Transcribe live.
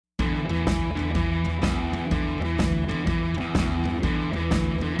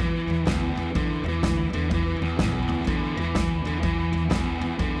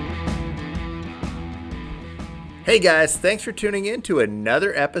Hey guys, thanks for tuning in to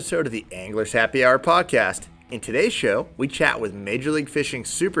another episode of the Anglers Happy Hour podcast. In today's show, we chat with Major League Fishing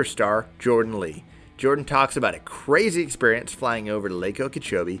superstar Jordan Lee. Jordan talks about a crazy experience flying over to Lake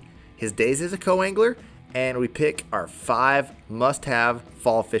Okeechobee, his days as a co-angler, and we pick our 5 must-have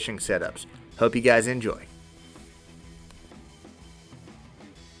fall fishing setups. Hope you guys enjoy.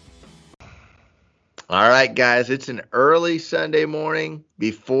 All right, guys, it's an early Sunday morning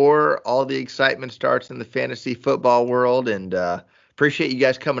before all the excitement starts in the fantasy football world, and appreciate you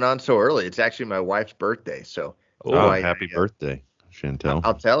guys coming on so early. It's actually my wife's birthday, so happy birthday, Chantel.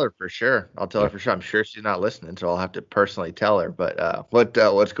 I'll tell her for sure. I'm sure she's not listening, so I'll have to personally tell her. But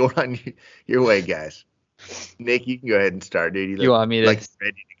what's going on your way, guys? Nick, you can go ahead and start, dude. You want me to ready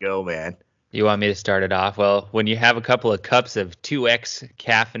to go, man? You want me to start it off? Well, when you have a couple of cups of 2X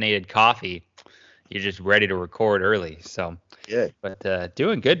caffeinated coffee, you're just ready to record early. So good. But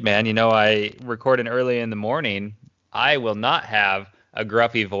doing good, man. You know, I recorded early in the morning. I will not have a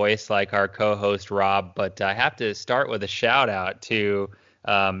gruffy voice like our co-host Rob, but I have to start with a shout out to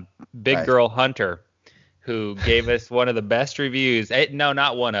Big Girl Hunter, who gave us one of the best reviews. No,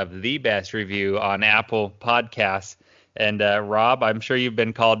 not one of the best review on Apple Podcasts. And Rob, I'm sure you've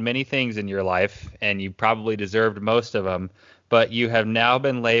been called many things in your life, and you probably deserved most of them, but you have now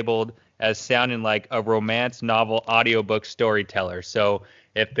been labeled as sounding like a romance novel audiobook storyteller. So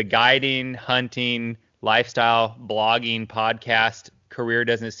if the guiding, hunting, lifestyle, blogging, podcast career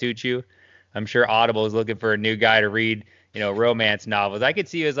doesn't suit you, I'm sure Audible is looking for a new guy to read, romance novels. I could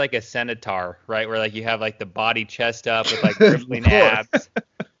see you as like a centaur, right? Where like you have like the body chest up with like crippling abs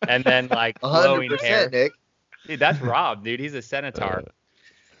and then like flowing hair. Nick. Dude, that's Rob, dude. He's a centaur.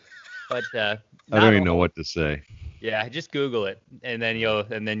 But I don't even know what to say. Yeah, just Google it, and then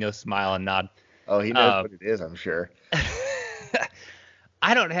you'll smile and nod. Oh, he knows what it is, I'm sure.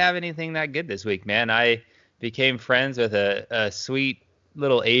 I don't have anything that good this week, man. I became friends with a sweet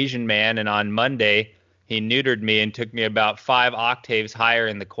little Asian man, and on Monday he neutered me and took me about 5 octaves higher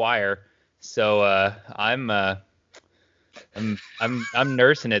in the choir. So I'm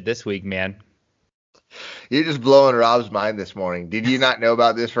nursing it this week, man. You're just blowing Rob's mind this morning. Did you not know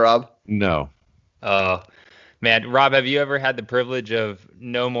about this, Rob? No. Oh. Man, Rob, have you ever had the privilege of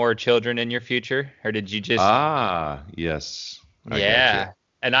no more children in your future? Or did you just... Yes. Yeah.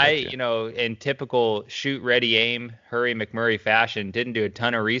 And I, in typical shoot, ready, aim, hurry McMurray fashion, didn't do a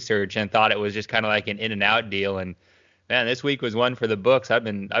ton of research and thought it was just kind of like an in and out deal. And man, this week was one for the books. I've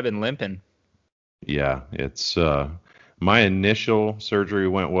been limping. Yeah, it's my initial surgery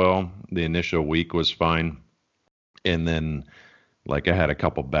went well. The initial week was fine. And then like I had a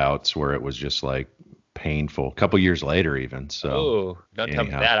couple bouts where it was just like painful a couple years later even. So don't tell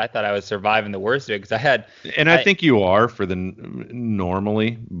me that. I thought I was surviving the worst of it because I had, and I think you are for the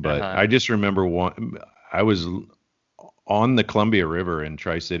normally, but I just remember I was on the Columbia River in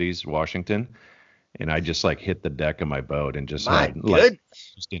Tri-Cities, Washington, and I just like hit the deck of my boat and just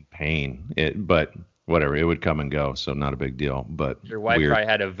just in pain. But whatever, it would come and go, so not a big deal. But your wife probably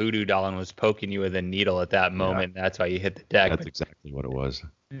had a voodoo doll and was poking you with a needle at that moment. Yeah. That's why you hit the deck. That's exactly what it was.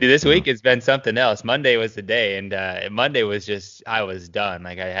 Dude, this week it's been something else. Monday was the day, and Monday was just, I was done.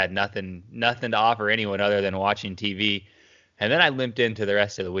 Like I had nothing to offer anyone other than watching TV, and then I limped into the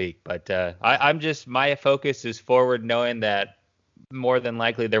rest of the week. But my focus is forward, knowing that more than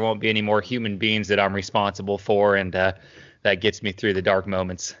likely there won't be any more human beings that I'm responsible for, and that gets me through the dark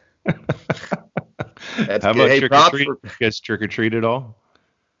moments. That's How good. about trick-or-treat? You guys trick-or-treat at all?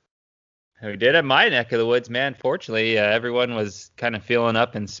 We did at my neck of the woods, man. Fortunately, everyone was kind of feeling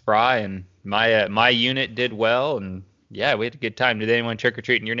up and spry, and my unit did well, and yeah, we had a good time. Did anyone trick or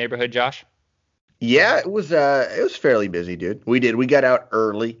treat in your neighborhood, Josh? Yeah, it was fairly busy, dude. We got out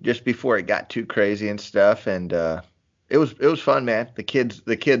early, just before it got too crazy and stuff, and it was fun, man. The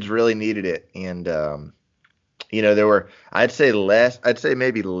kids really needed it, and there were I'd say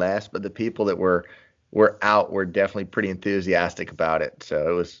maybe less, but the people that were out were definitely pretty enthusiastic about it.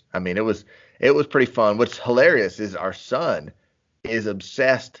 So it was pretty fun. What's hilarious is our son is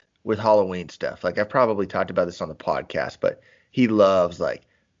obsessed with Halloween stuff. Like I've probably talked about this on the podcast, but he loves like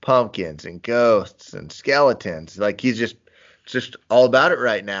pumpkins and ghosts and skeletons. Like he's just all about it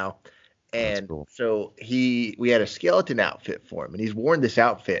right now. And cool. So we had a skeleton outfit for him, and he's worn this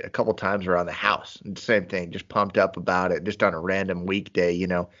outfit a couple times around the house. And same thing, just pumped up about it, just on a random weekday,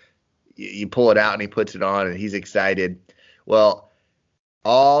 You pull it out and he puts it on and he's excited. Well,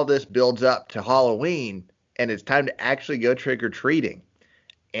 all this builds up to Halloween and it's time to actually go trick-or-treating.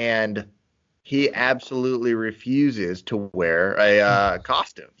 And he absolutely refuses to wear a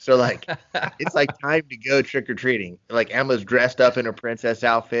costume. So like, it's like time to go trick-or-treating. Like Emma's dressed up in a princess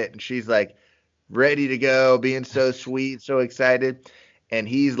outfit and she's like, ready to go, being so sweet, so excited. And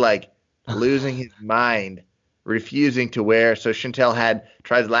he's like losing his mind, refusing to wear. So Chantel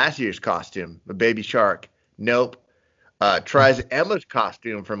tries last year's costume, a baby shark. Nope. Tries Emma's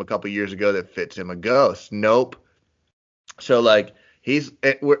costume from a couple years ago that fits him, a ghost. Nope. So like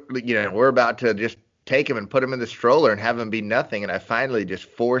we're about to just take him and put him in the stroller and have him be nothing. And I finally just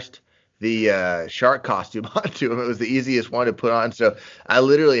forced the shark costume onto him. It was the easiest one to put on. So I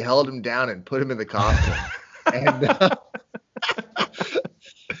literally held him down and put him in the costume. And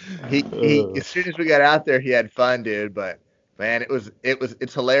he as soon as we got out there, he had fun, dude. But man,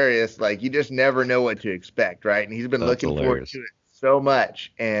 it's hilarious. Like, you just never know what to expect, right? And he's been looking forward to it so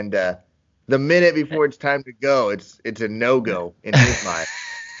much. And the minute before it's time to go, it's a no-go in his mind.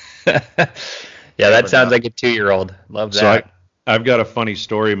 Yeah, that sounds like a 2-year-old. Love that. So I've got a funny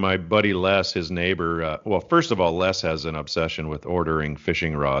story. My buddy Les, his neighbor, well, first of all, Les has an obsession with ordering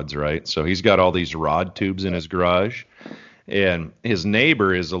fishing rods, right? So he's got all these rod tubes in his garage. And his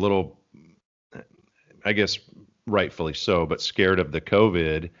neighbor is a little, I guess rightfully so, but scared of the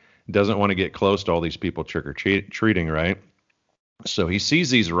COVID, doesn't want to get close to all these people trick-or-treating, right? So he sees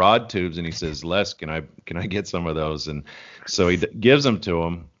these rod tubes and he says, Les, can I get some of those? And so he gives them to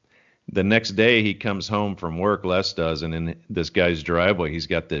him. The next day he comes home from work, Les does, and in this guy's driveway, he's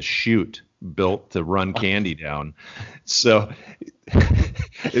got this chute built to run candy down. So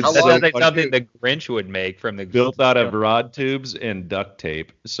it sounds like something the Grinch would make from the built out of rod tubes and duct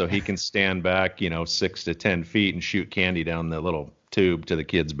tape, so he can stand back, 6 to 10 feet and shoot candy down the little tube to the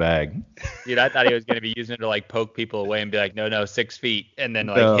kid's bag. Dude, I thought he was going to be using it to like poke people away and be like, no, 6 feet, and then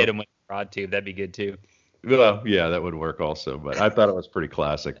hit him with the rod tube. That'd be good too. Well, yeah, that would work also. But I thought it was pretty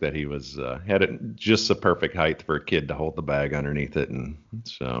classic that he was had it just the perfect height for a kid to hold the bag underneath it, and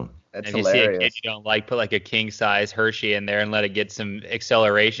so. That's and hilarious. You see a kid you don't like, put like a king size Hershey in there and let it get some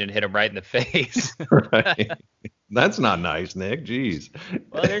acceleration, hit him right in the face. Right. That's not nice, Nick. Jeez.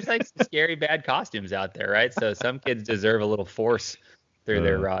 Well, there's like some scary bad costumes out there, right? So some kids deserve a little force through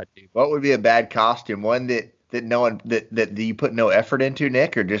their rod tube. What would be a bad costume? One that no one that you put no effort into,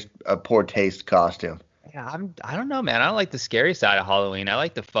 Nick, or just a poor taste costume? Yeah, I don't know, man. I don't like the scary side of Halloween. I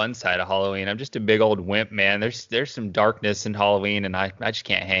like the fun side of Halloween. I'm just a big old wimp, man. There's some darkness in Halloween, and I just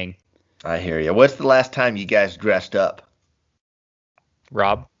can't hang. I hear you. What's the last time you guys dressed up?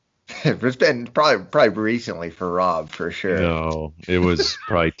 Rob? It's been probably recently for Rob, for sure. No, it was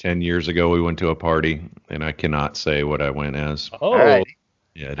probably 10 years ago. We went to a party, and I cannot say what I went as. Oh, right.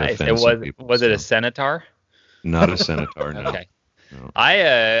 Yeah, nice. Was it a centaur? Not a centaur, no. Okay. No.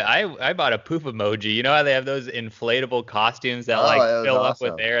 I bought a poop emoji. You know how they have those inflatable costumes that fill up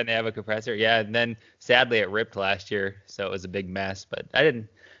with air and they have a compressor? Yeah, and then sadly it ripped last year, so it was a big mess. But I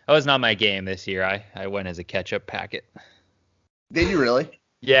was not my game this year. I went as a ketchup packet. Did you really?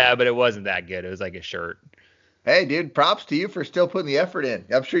 Yeah, but it wasn't that good. It was like a shirt. Hey, dude, props to you for still putting the effort in.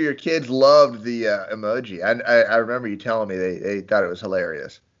 I'm sure your kids loved the emoji. I remember you telling me they thought it was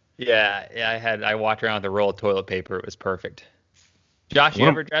hilarious. Yeah, I walked around with a roll of toilet paper. It was perfect. Josh, you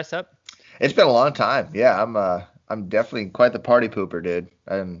ever dress up? It's been a long time. Yeah, I'm definitely quite the party pooper, dude.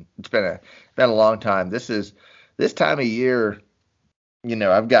 It's been a long time. This time of year,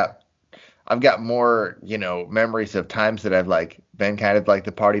 I've got more, memories of times that I've like been kind of like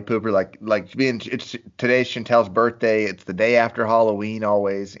the party pooper, like it's today's Chantel's birthday. It's the day after Halloween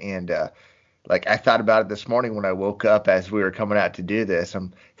always, and like I thought about it this morning when I woke up as we were coming out to do this.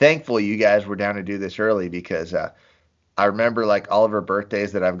 I'm thankful you guys were down to do this early because I remember like all of her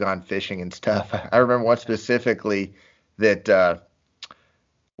birthdays that I've gone fishing and stuff. I remember one specifically that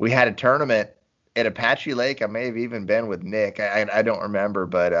we had a tournament at Apache Lake. I may have even been with Nick. I don't remember,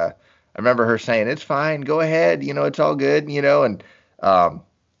 but I remember her saying, "It's fine, go ahead, it's all good," and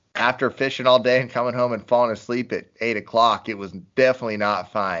after fishing all day and coming home and falling asleep at 8:00, it was definitely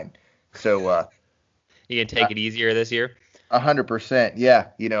not fine. So you can take it easier this year? 100%, yeah.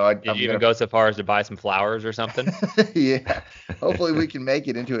 Did you even go so far as to buy some flowers or something? Yeah. Hopefully we can make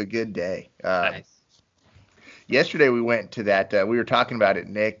it into a good day. Nice. Yesterday we went to that. We were talking about it,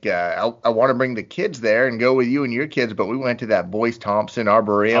 Nick. I want to bring the kids there and go with you and your kids, but we went to that Boyce Thompson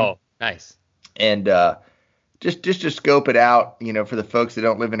Arboretum. Oh, nice. And just to scope it out, for the folks that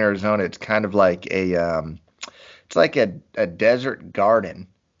don't live in Arizona, it's kind of like a desert garden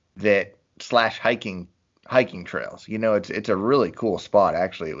that / hiking trails. It's a really cool spot.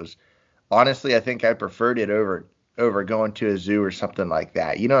 Actually, it was honestly, I think I preferred it over going to a zoo or something like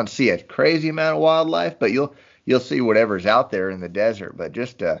that. You don't see a crazy amount of wildlife, but you'll see whatever's out there in the desert. But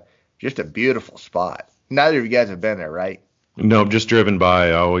just a beautiful spot. Neither of you guys have been there, right? No, just driven by.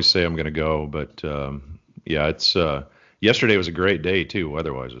 I always say I'm going to go, but yeah, yesterday was a great day too.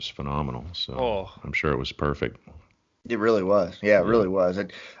 Weather-wise, it was phenomenal. So I'm sure it was perfect. It really was. Yeah, it really was.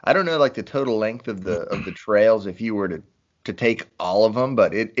 I don't know like the total length of the trails if you were to take all of them,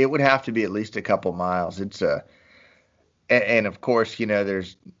 but it would have to be at least a couple miles. It's and of course,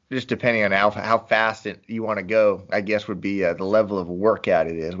 there's just depending on how fast you want to go, I guess would be the level of workout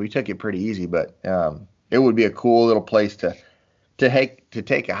it is. We took it pretty easy, but it would be a cool little place to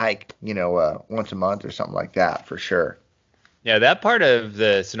take a hike, once a month or something like that for sure. Yeah, that part of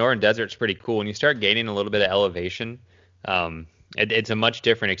the Sonoran Desert's pretty cool. When you start gaining a little bit of elevation, it's a much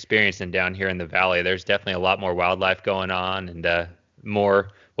different experience than down here in the valley. There's definitely a lot more wildlife going on and more,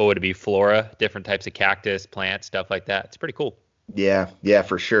 what would it be, flora, different types of cactus, plants, stuff like that. It's pretty cool. Yeah,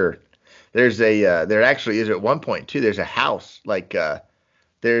 for sure. There actually is at one point too. There's a house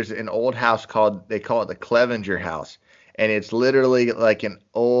there's an old house they call it the Clevenger House, and it's literally like an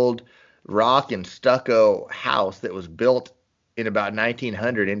old rock and stucco house that was built in about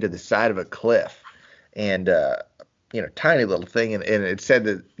 1900 into the side of a cliff, and tiny little thing, and it said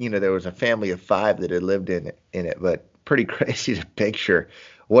that there was a family of 5 that had lived in it, but pretty crazy to picture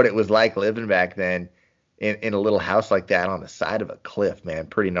what it was like living back then in a little house like that on the side of a cliff, man.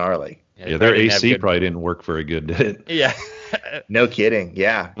 Pretty gnarly. Yeah, their AC probably didn't work very good, did it? Yeah. No kidding.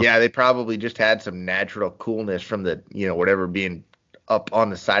 Yeah. They probably just had some natural coolness from the, whatever being up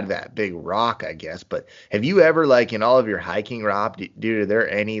on the side of that big rock, I guess. But have you ever, like, in all of your hiking, Rob, dude, are there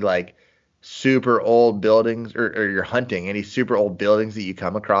any, like, super old buildings or you're hunting, any super old buildings that you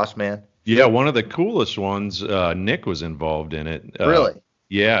come across, man? Yeah, one of the coolest ones, Nick was involved in it. Really?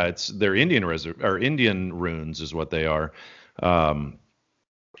 Yeah, they're Indian ruins is what they are.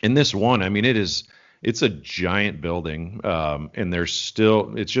 In this one, I mean, it's a giant building, and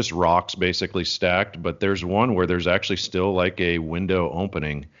it's just rocks basically stacked, but there's one where there's actually still like a window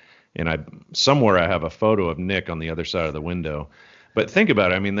opening, and somewhere I have a photo of Nick on the other side of the window. But think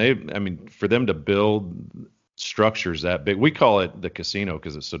about it. I mean, for them to build structures that big, we call it the casino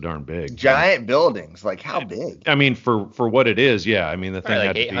because it's so darn big. Giant buildings, like how big? I mean, for what it is, yeah. I mean, the thing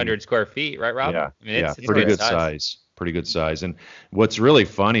like 800 square feet, right, Rob? Yeah, I mean, it's pretty good size. Pretty good size. And what's really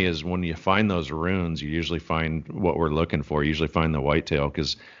funny is when you find those ruins, you usually find what we're looking for. You usually find the whitetail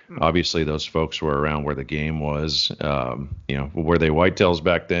because obviously those folks were around where the game was. Were they whitetails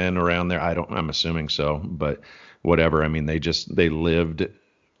back then around there? I'm assuming so, but whatever. I mean, they lived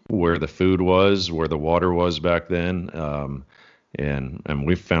where the food was, where the water was back then. And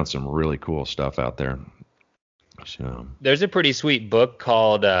we've found some really cool stuff out there. So there's a pretty sweet book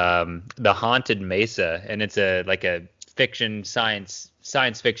called The Haunted Mesa, and it's a fiction science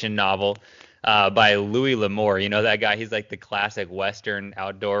fiction novel by Louis L'Amour. You know that guy? He's like the classic Western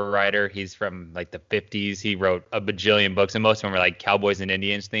outdoor writer. He's from like the 50s. He wrote a bajillion books, and most of them are like cowboys and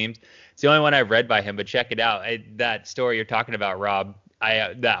Indians themed. It's the only one I've read by him, but check it out. That story you're talking about, Rob,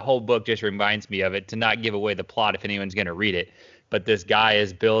 that whole book just reminds me of it, to not give away the plot if anyone's going to read it. But this guy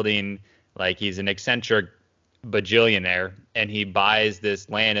is building, like, he's an eccentric bajillionaire, and he buys this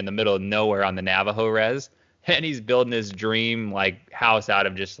land in the middle of nowhere on the Navajo res, and he's building his dream like house out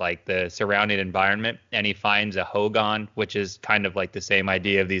of just like the surrounding environment, and he finds a hogan, which is kind of like the same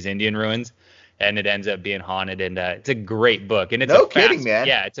idea of these Indian ruins, and it ends up being haunted. And it's a great book, and it's kidding, man.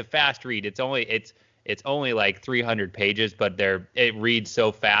 Yeah, it's a fast read. It's only like 300 pages, but it reads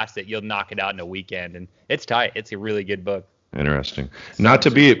so fast that you'll knock it out in a weekend, and it's tight. It's a really good book. Interesting. Not to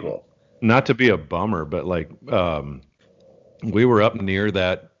be a bummer, but like we were up near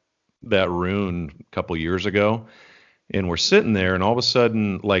that ruin a couple years ago, and we're sitting there, and all of a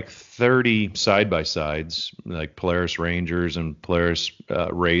sudden like 30 side-by-sides, like Polaris Rangers and Polaris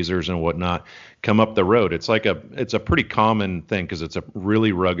Razors and whatnot, come up the road. It's a pretty common thing because it's a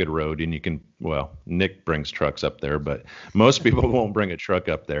really rugged road, and Nick brings trucks up there, but most people won't bring a truck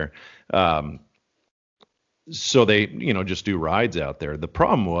up there. So they, just do rides out there. The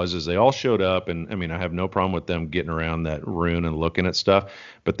problem is they all showed up, and I mean, I have no problem with them getting around that ruin and looking at stuff,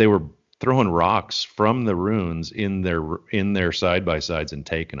 but they were throwing rocks from the ruins in their side by sides and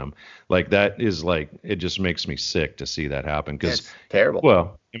taking them. Like, that is like, it just makes me sick to see that happen. Because terrible.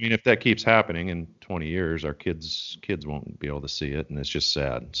 Well, I mean, if that keeps happening in 20 years, our kids won't be able to see it, and it's just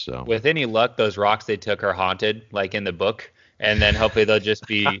sad. So with any luck, those rocks they took are haunted, like in the book. And then hopefully they'll just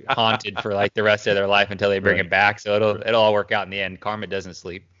be haunted for like the rest of their life until they bring it back. So it'll all work out in the end. Karma doesn't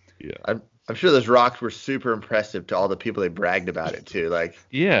sleep. Yeah. I'm sure those rocks were super impressive to all the people they bragged about it too. Like,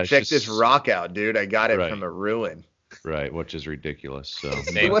 check this rock out, dude. I got it from a ruin. Right, which is ridiculous. So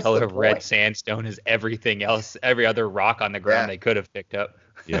same color of red sandstone as everything else, every other rock on the ground they could have picked up.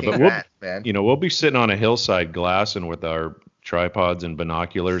 Yeah, but we'll be sitting on a hillside glassing with our tripods and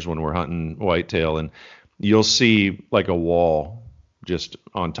binoculars when we're hunting whitetail, and you'll see like a wall just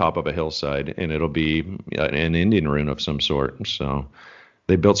on top of a hillside, and it'll be an Indian rune of some sort. So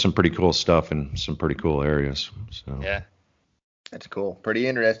they built some pretty cool stuff in some pretty cool areas. So yeah, that's cool. Pretty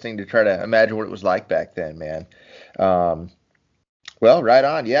interesting to try to imagine what it was like back then, man. Well, right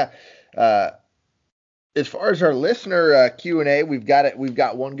on. Yeah. As far as our listener Q&A, we've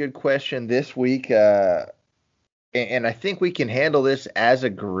got one good question this week, and I think we can handle this as a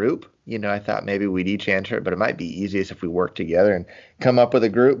group. I thought maybe we'd each answer it, but it might be easiest if we work together and come up with a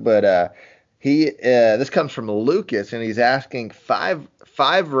group. But this comes from Lucas, and he's asking five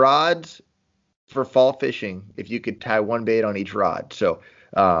rods for fall fishing if you could tie one bait on each rod. So,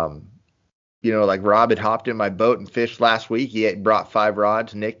 like Rob had hopped in my boat and fished last week. He had brought 5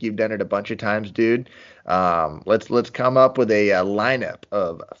 rods. Nick, you've done it a bunch of times, dude. Let's come up with a lineup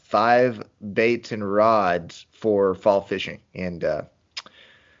of 5 baits and rods for fall fishing. And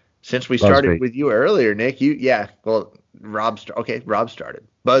since we started with you earlier, Nick, Rob started.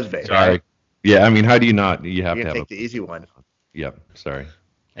 Buzzbait. Sorry. Right? Yeah, I mean, how do you not? You have to have take the easy one. Yep. Sorry.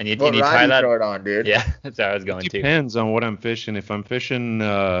 And you tie that. Throw it on, dude. Yeah, that's how I was going to. Depends on what I'm fishing. If I'm fishing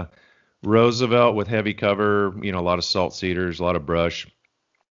Roosevelt with heavy cover, a lot of salt cedars, a lot of brush,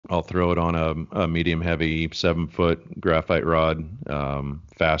 I'll throw it on a medium heavy 7-foot graphite rod,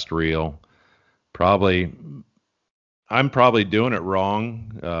 fast reel. I'm probably doing it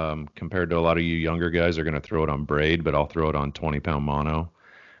wrong compared to a lot of you younger guys are going to throw it on braid, but I'll throw it on 20-pound mono.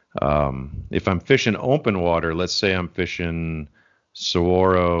 If I'm fishing open water, let's say I'm fishing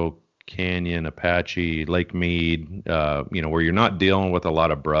Saguaro Canyon, Apache, Lake Mead, where you're not dealing with a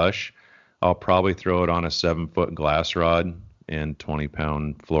lot of brush, I'll probably throw it on a 7-foot glass rod and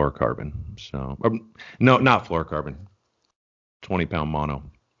 20-pound fluorocarbon. So, no, not fluorocarbon, 20-pound mono.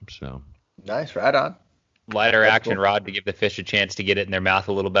 So nice, right on. Lighter action rod to give the fish a chance to get it in their mouth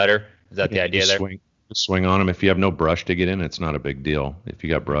a little better. Is that the idea there? Swing on them. If you have no brush to get in, it's not a big deal. If you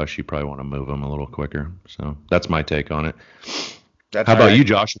got brush, you probably want to move them a little quicker. So that's my take on it. How about you,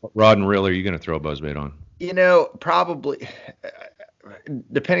 Josh? What rod and reel are you going to throw a buzzbait on? Probably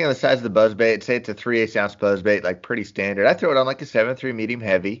depending on the size of the buzzbait. Say it's a 3/8 ounce buzzbait, like pretty standard. I throw it on like a 7.3 medium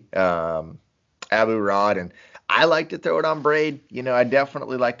heavy Abu rod, and I like to throw it on braid. I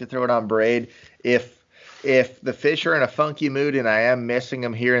definitely like to throw it on braid. If the fish are in a funky mood and I am missing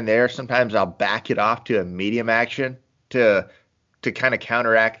them here and there, sometimes I'll back it off to a medium action to kind of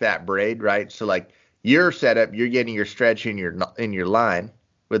counteract that braid, right? So like your setup, you're getting your stretch in your line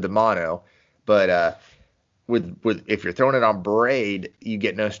with the mono, but with if you're throwing it on braid, you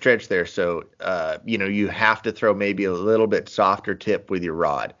get no stretch there. So you have to throw maybe a little bit softer tip with your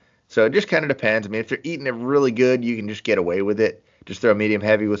rod. So it just kind of depends. I mean, if they're eating it really good, you can just get away with it. Just throw medium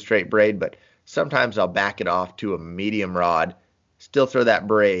heavy with straight braid, but sometimes I'll back it off to a medium rod, still throw that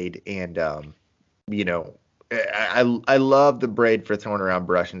braid, and I love the braid for throwing around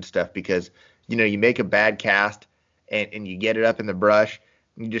brush and stuff because you make a bad cast and you get it up in the brush,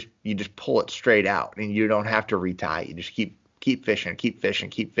 and you just pull it straight out, and you don't have to retie. You just keep fishing.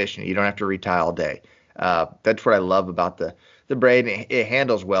 You don't have to retie all day. That's what I love about the braid. It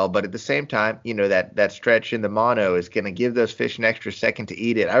handles well, but at the same time, that stretch in the mono is going to give those fish an extra second to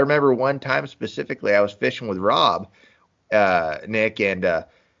eat it. I remember one time specifically, I was fishing with Rob, Nick, and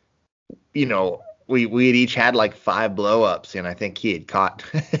we had each had like 5 blow-ups, and I think he had caught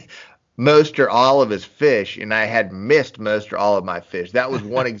most or all of his fish, and I had missed most or all of my fish. That was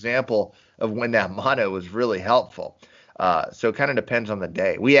one example of when that mono was really helpful. So it kind of depends on the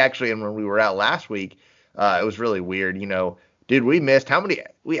day. We actually, and when we were out last week, it was really weird. Dude, we missed how many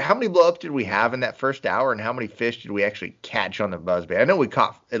blow-ups did we have in that first hour, and how many fish did we actually catch on the buzzbait? I know we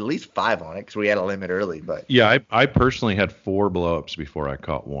caught at least 5 on it because we had a limit early, but yeah, I personally had 4 blow-ups before I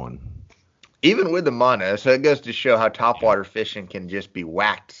caught 1. Even with the mono, so it goes to show how topwater fishing can just be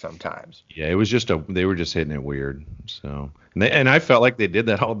whacked sometimes. Yeah, it was they were just hitting it weird. So, and I felt like they did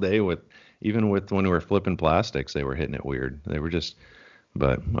that all day even with when we were flipping plastics, they were hitting it weird. They were just,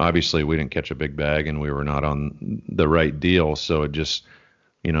 but obviously we didn't catch a big bag and we were not on the right deal. So it just,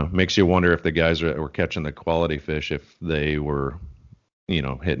 makes you wonder if the guys were catching the quality fish, if they were,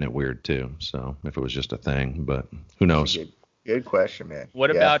 hitting it weird too. So if it was just a thing, but who knows? Good question, man.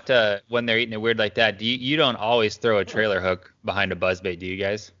 What about when they're eating it weird like that? You don't always throw a trailer hook behind a buzzbait, do you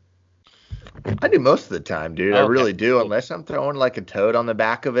guys? I do most of the time, dude. I really do, unless I'm throwing like a toad on the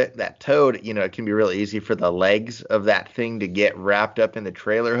back of it. That toad, it can be really easy for the legs of that thing to get wrapped up in the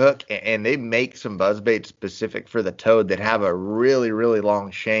trailer hook. And they make some buzzbaits specific for the toad that have a really, really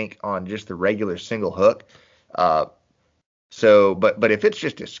long shank on just the regular single hook. But if it's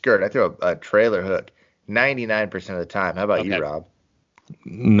just a skirt, I throw a trailer hook 99% of the time. How about you, Rob?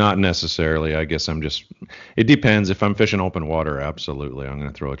 Not necessarily. I guess it depends. If I'm fishing open water, absolutely, I'm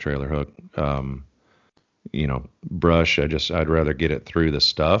going to throw a trailer hook. Brush, I'd rather get it through the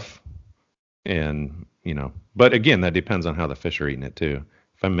stuff. And, but again, that depends on how the fish are eating it too.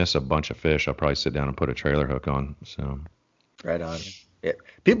 If I miss a bunch of fish, I'll probably sit down and put a trailer hook on. So. Right on. Yeah.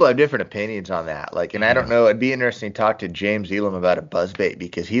 People have different opinions on that. And I don't know, it'd be interesting to talk to James Elam about a buzzbait,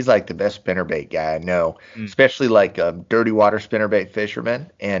 because he's like the best spinnerbait guy I know, especially dirty water spinnerbait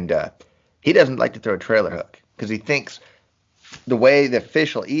fisherman. And he doesn't like to throw a trailer hook because he thinks the way the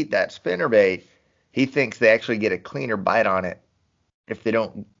fish will eat that spinnerbait, he thinks they actually get a cleaner bite on it if they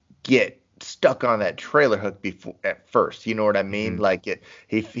don't get stuck on that trailer hook at first. You know what I mean?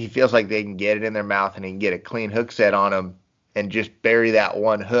 He feels like they can get it in their mouth and he can get a clean hook set on them and just bury that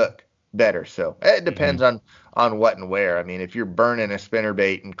one hook better. So it depends on what and where. I mean, if you're burning a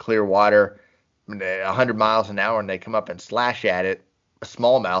spinnerbait in clear water 100 miles an hour and they come up and slash at it, a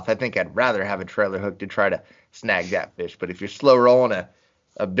smallmouth, I think I'd rather have a trailer hook to try to snag that fish. But if you're slow rolling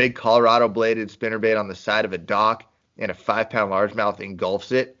a big Colorado bladed spinnerbait on the side of a dock and a 5-pound largemouth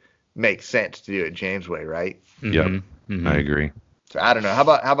engulfs it, makes sense to do it James way, right? Yep. Mm-hmm. I agree. So I don't know. How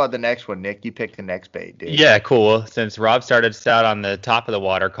about the next one, Nick? You pick the next bait, dude. Yeah, cool. Since Rob started us out on the top of the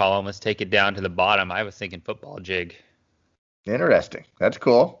water column, let's take it down to the bottom. I was thinking football jig. Interesting. That's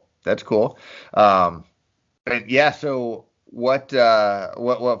cool. And yeah. So what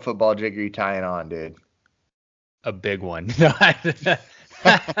football jig are you tying on, dude? A big one.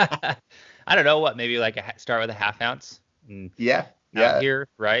 I don't know what. Maybe start with a 1/2 ounce. Yeah. Out here,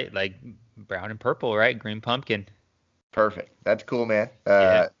 right? Like brown and purple, right? Green pumpkin. Perfect. That's cool, man.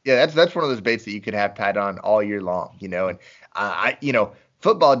 That's one of those baits that you could have tied on all year long, and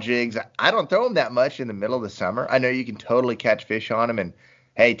football jigs, I don't throw them that much in the middle of the summer. I know you can totally catch fish on them. And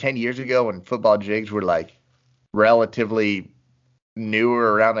hey, 10 years ago when football jigs were relatively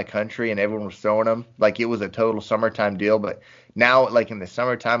newer around the country and everyone was throwing them, it was a total summertime deal. But now, in the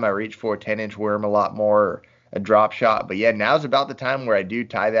summertime, I reach for a 10-inch worm a lot more, or a drop shot. But yeah, now's about the time where I do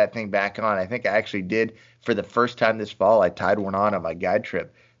tie that thing back on. I think I actually did for the first time this fall. I tied one on my guide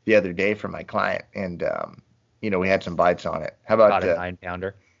trip the other day for my client, and we had some bites on it. How about a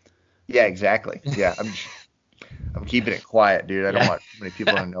 9-pounder? Yeah, exactly. Yeah, I'm keeping it quiet, dude. I don't want too many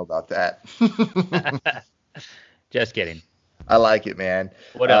people to know about that. Just kidding. I like it, man.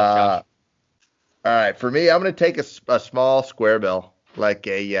 What else, Josh? All right, for me, I'm gonna take a small square bill, like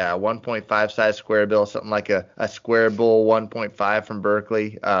a 1.5 size square bill, something like a square bull 1.5 from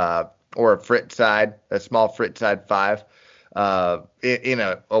Berkley, or a small frit side 5, in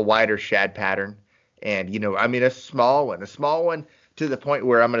a wider shad pattern. And, a small one to the point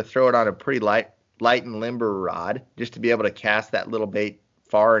where I'm going to throw it on a pretty light and limber rod, just to be able to cast that little bait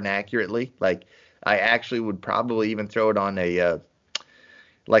far and accurately. I actually would probably even throw it on a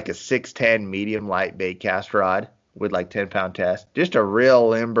 610 medium light bait cast rod with 10-pound test. Just a real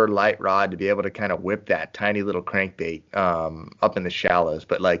limber light rod to be able to kind of whip that tiny little crankbait up in the shallows.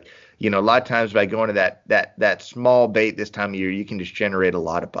 But a lot of times by going to that small bait this time of year, you can just generate a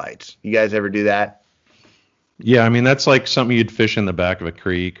lot of bites. You guys ever do that? Yeah, I mean, that's like something you'd fish in the back of a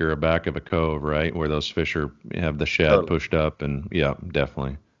creek or a back of a cove, right? Where those fish have the shad pushed up, and yeah,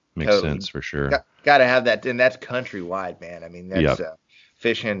 definitely makes sense for sure. Got to have that, and that's countrywide, man. I mean, that's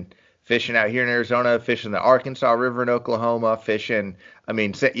fishing out here in Arizona, fishing the Arkansas River in Oklahoma, fishing. I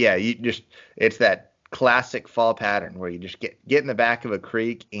mean, it's that classic fall pattern where you just get in the back of a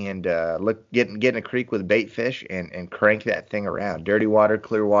creek and get in a creek with bait fish and crank that thing around. Dirty water,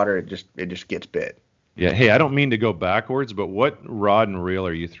 clear water, it just gets bit. Yeah. Hey, I don't mean to go backwards, but what rod and reel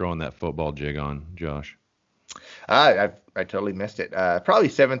are you throwing that football jig on, Josh? I totally missed it. Probably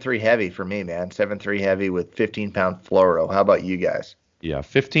 7.3 heavy for me, man. 7.3 heavy with 15-pound fluoro. How about you guys? Yeah,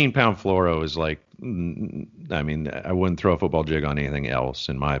 15-pound fluoro is I wouldn't throw a football jig on anything else,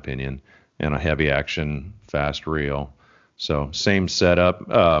 in my opinion, and a heavy action fast reel. So same setup.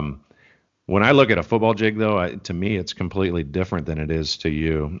 When I look at a football jig, though, to me, it's completely different than it is to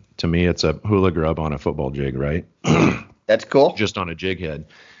you. To me, it's a hula grub on a football jig, right? That's cool. Just on a jig head.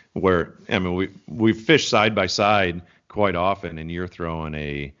 Where, I mean, we fish side by side quite often, and you're throwing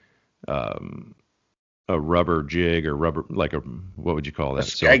a rubber jig or rubber, what would you call that?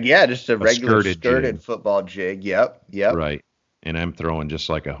 Just a regular skirted football jig. Yep. Right. And I'm throwing just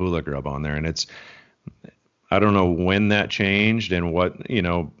like a hula grub on there, and I don't know when that changed and what,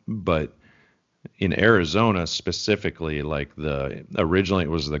 but in Arizona specifically, originally it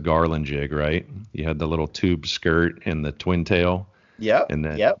was the Garland jig, right? You had the little tube skirt and the twin tail. Yep. And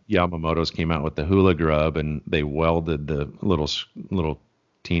then Yamamoto's came out with the hula grub, and they welded the little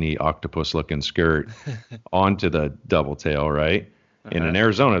teeny octopus looking skirt onto the double tail, right? And in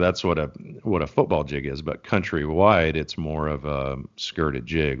Arizona, that's what a football jig is, but countrywide, it's more of a skirted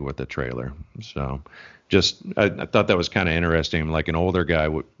jig with a trailer. So I thought that was kind of interesting. Like an older guy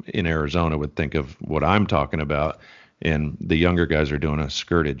in Arizona would think of what I'm talking about, and the younger guys are doing a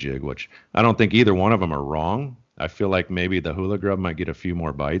skirted jig, which I don't think either one of them are wrong. I feel like maybe the hula grub might get a few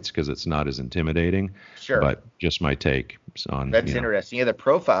more bites because it's not as intimidating. Sure. But just my take on that's interesting. Yeah, the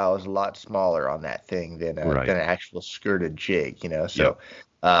profile is a lot smaller on that thing than an actual skirted jig. So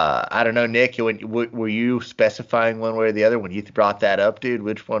I don't know, Nick. Were you specifying one way or the other when you brought that up, dude?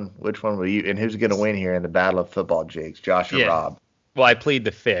 Which one were you? And who's going to win here in the battle of football jigs, Josh or Rob? Well, I plead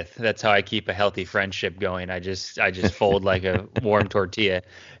the fifth. That's how I keep a healthy friendship going. I just fold like a warm tortilla.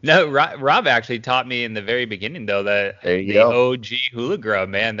 No, Rob actually taught me in the very beginning, though, that the OG hula grub,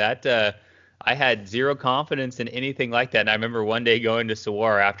 man, that I had zero confidence in anything like that. And I remember one day going to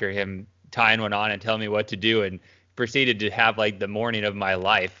Sawar after him tying one on and telling me what to do, and proceeded to have like the morning of my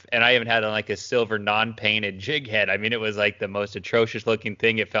life. And I even had like a silver non-painted jig head. I mean, it was like the most atrocious looking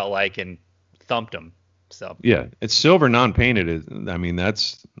thing it felt like, and thumped him. So yeah, it's silver non-painted. I mean,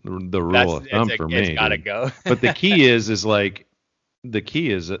 that's the rule of thumb for me. It's gotta go. But the key is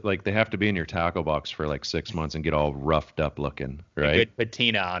that like they have to be in your tackle box for like 6 months and get all roughed up looking, right? Good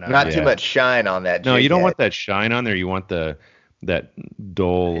patina on them. Not too much shine on that. No, you don't want that shine on there. You want that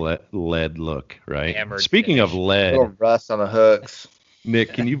dull lead look, right? Hammered Speaking finish. of lead, a little rust on the hooks.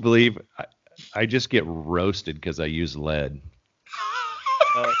 Nick, can you believe I just get roasted because I use lead?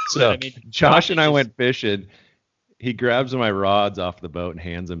 So Josh and I went fishing. He grabs my rods off the boat and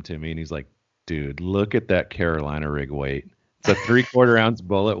hands them to me, and he's like, "Dude, look at that Carolina rig weight. It's a 3/4 ounce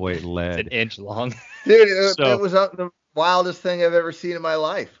bullet weight lead. It's an inch long." Dude, it was the wildest thing I've ever seen in my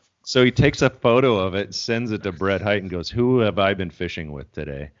life. So he takes a photo of it, sends it to Brett Height, and goes, "Who have I been fishing with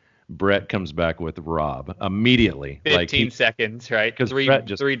today?" Brett comes back with Rob immediately. 15 seconds, right? Because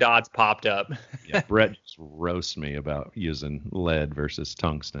three dots popped up. Yeah, Brett just roasts me about using lead versus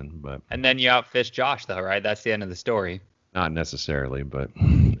tungsten, and then you outfished Josh, though, right? That's the end of the story. Not necessarily, but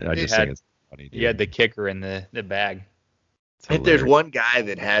I just think it's funny. Dude. You had the kicker in the bag. If there's one guy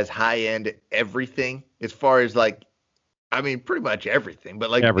that has high end everything, as far as like, I mean, pretty much everything, but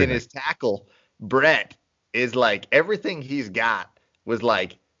like in his tackle, Brett is like everything he's got was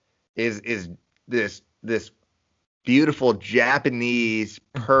like. Is this beautiful Japanese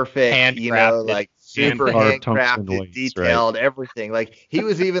perfect, handcrafted, like super handcrafted, detailed, right? Everything. Like he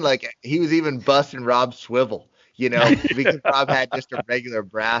was even busting Rob's swivel, because Rob had just a regular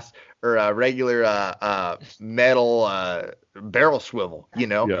brass or a regular metal barrel swivel,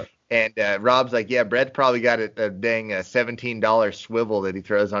 Yeah. And Rob's like, yeah, Brett's probably got a dang $17 swivel that he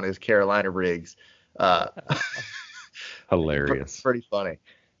throws on his Carolina rigs. Hilarious. Pretty funny.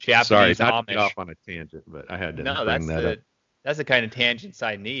 Japanese Sorry, not to get off on a tangent, but I had to bring that up. That's the kind of tangents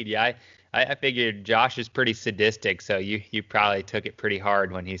I need. Yeah, I figured Josh is pretty sadistic, so you probably took it pretty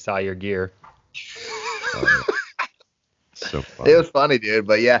hard when he saw your gear. So funny. It was funny, dude.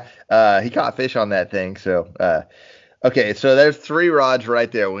 But yeah, he caught fish on that thing. So okay, so there's 3 rods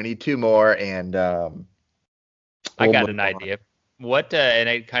right there. We need 2 more, and I got an idea. What and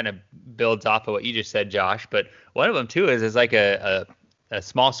it kind of builds off of what you just said, Josh. But one of them too is like a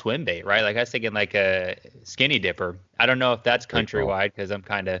small swim bait, right? Like I was thinking like a skinny dipper. I don't know if that's countrywide because I'm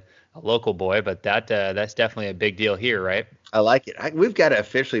kind of a local boy, but that's definitely a big deal here, right? I like it. We've got to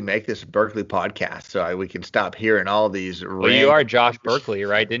officially make this a Berkeley podcast so we can stop hearing all these. Well, you are Josh Berkeley,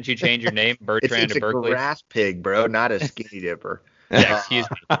 right? Didn't you change your name, Bertrand to Berkeley? It's a grass pig, bro, not a skinny dipper. Yeah, excuse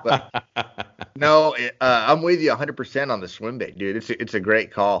me. No, I'm with you 100% on the swim bait, dude. It's a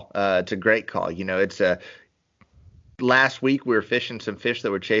great call. It's a great call. It's a last week we were fishing some fish that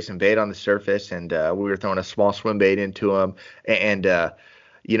were chasing bait on the surface, and we were throwing a small swim bait into them. And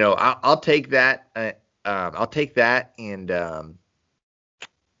I'll take that. I'll take that. And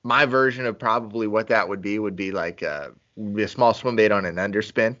my version of probably what that would be like a small swim bait on an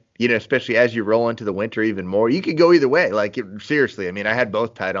underspin. Especially as you roll into the winter even more. You could go either way. Like seriously, I mean, I had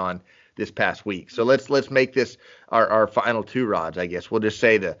both tied on this past week. So let's make this our final 2 rods, I guess. We'll just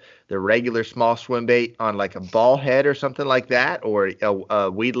say the regular small swim bait on like a ball head or something like that, or a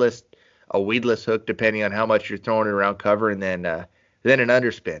weedless hook, depending on how much you're throwing it around cover, and then an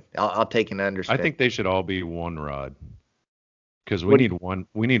underspin. I'll take an underspin. I think they should all be 1 rod because we need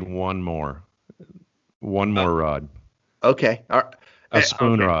one more rod. Okay. A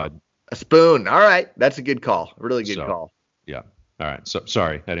spoon rod. A spoon. All right. That's a good call. A really good call. Yeah. All right. So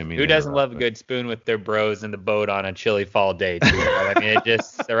sorry, I didn't mean. Who doesn't love a good spoon with their bros in the boat on a chilly fall day too? Right? I mean, it's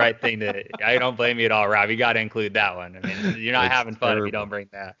just the right thing to. I don't blame you at all, Rob. You got to include that one. I mean, you're not having fun if you don't bring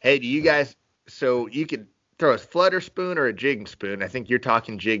that. Hey, do you guys? So you could throw a flutter spoon or a jigging spoon. I think you're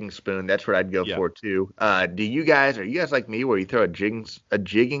talking jigging spoon. That's what I'd go for too. Are you guys like me where you throw a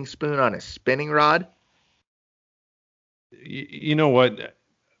jigging spoon on a spinning rod? You know what?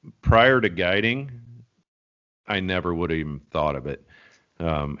 Prior to guiding, I never would have even thought of it.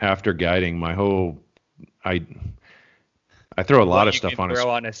 After guiding, I throw a lot of stuff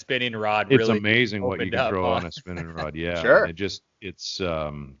on a spinning rod. It's really amazing what you can throw on a spinning rod. Yeah. Sure. It's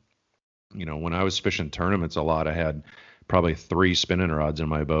when I was fishing tournaments a lot, I had probably 3 spinning rods in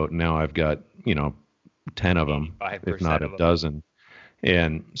my boat. And now I've got, 10 of them, if not a dozen.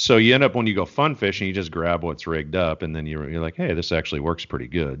 And so you end up, when you go fun fishing, you just grab what's rigged up, and then you're like, hey, this actually works pretty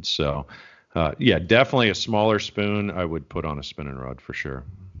good. So, definitely a smaller spoon I would put on a spinning rod for sure.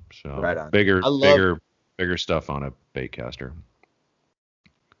 So right on. bigger stuff on a bait caster.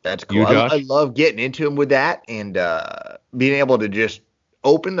 That's cool. I love getting into them with that, and being able to just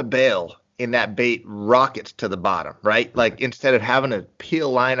open the bail and that bait rockets to the bottom, right? Like instead of having to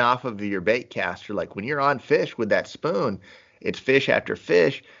peel line off of your bait caster, like when you're on fish with that spoon, it's fish after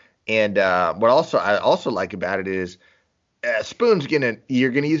fish. And what I also like about it is spoon's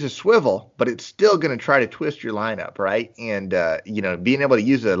you're gonna use a swivel, but it's still gonna try to twist your line up, right? And being able to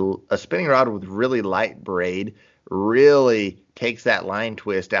use a spinning rod with really light braid really takes that line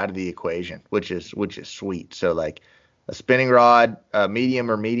twist out of the equation, which is sweet. So like a spinning rod, medium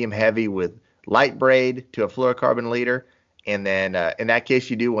or medium heavy with light braid to a fluorocarbon leader, and then in that case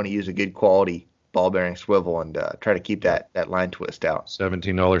you do want to use a good quality ball bearing swivel and try to keep that line twist out.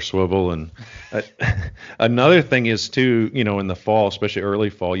 $17 swivel. And another thing is too, in the fall, especially early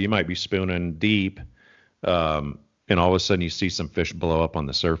fall, you might be spooning deep, and all of a sudden you see some fish blow up on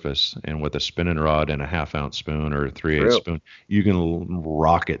the surface, and with a spinning rod and a 1/2 ounce spoon or a 3/8 spoon, you can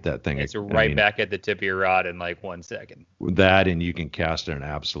rocket that thing. It's back at the tip of your rod in like 1 second. That, and you can cast it an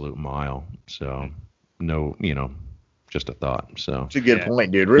absolute mile. So just a thought. So it's a good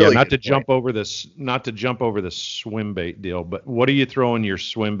point, dude. Really, not to jump over the swim bait deal, but what are you throwing your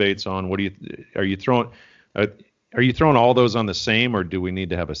swim baits on? Are you throwing all those on the same, or do we need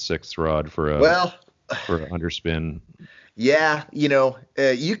to have a 6th rod for an underspin? Yeah,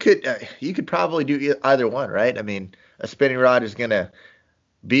 you could probably do either one, right? I mean, a spinning rod is gonna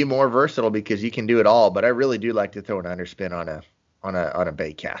be more versatile because you can do it all, but I really do like to throw an underspin on a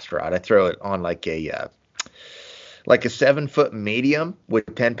bait cast rod. I throw it on like a 7-foot medium with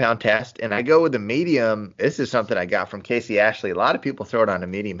 10-pound test, and I go with the medium. This is something I got from Casey Ashley. A lot of people throw it on a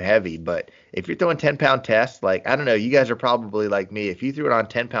medium heavy, but if you're throwing 10-pound test, like, I don't know, you guys are probably like me. If you threw it on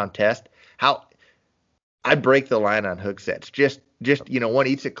 10-pound test, I break the line on hook sets. Just one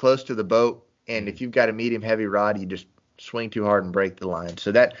eats it close to the boat, and if you've got a medium heavy rod, you just swing too hard and break the line.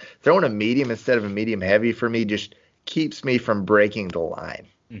 So that throwing a medium instead of a medium heavy for me just keeps me from breaking the line.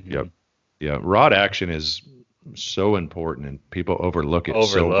 Mm-hmm. Yep. Yeah. Rod action is so important, and people overlook it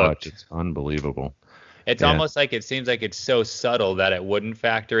so much. It's unbelievable. It's almost like it seems like it's so subtle that it wouldn't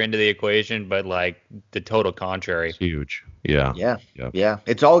factor into the equation, but like the total contrary. It's huge. Yeah. Yeah.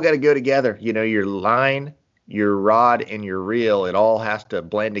 It's all got to go together. Your line, your rod, and your reel, it all has to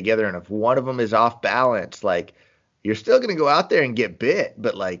blend together. And if one of them is off balance, like, you're still going to go out there and get bit,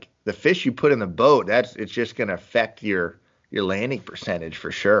 but like the fish you put in the boat, it's just going to affect your landing percentage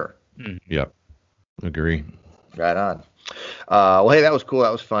for sure. Mm-hmm. Yep. Agree. Right on. Well, hey, that was cool.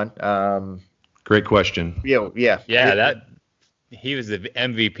 That was fun. Great question. Yeah. That he was the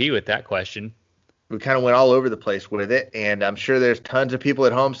MVP with that question. We kind of went all over the place with it, and I'm sure there's tons of people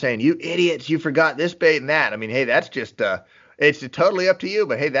at home saying, "You idiots, you forgot this bait and that." I mean, hey, that's just it's totally up to you.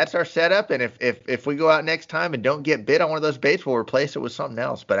 But hey, that's our setup, and if we go out next time and don't get bit on one of those baits, we'll replace it with something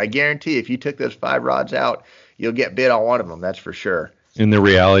else. But I guarantee if you took those 5 rods out, you'll get bit on one of them. That's for sure. In the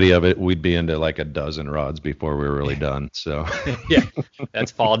reality of it, we'd be into like a dozen rods before we were really done. So yeah,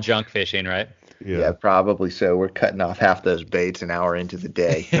 that's fall junk fishing, right? Yeah, probably so. We're cutting off half those baits an hour into the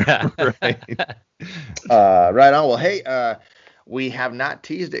day. Yeah. Right. Right on. Well, hey, we have not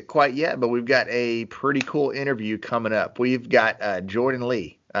teased it quite yet, but we've got a pretty cool interview coming up. We've got Jordan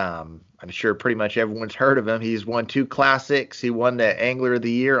Lee. I'm sure pretty much everyone's heard of him. He's won 2 classics. He won the Angler of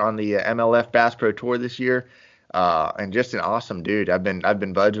the Year on the MLF Bass Pro Tour this year. And just an awesome dude. I've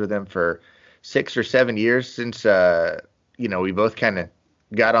been buds with him for 6 or 7 years since we both kind of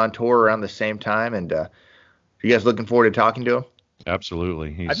got on tour around the same time. And you guys looking forward to talking to him?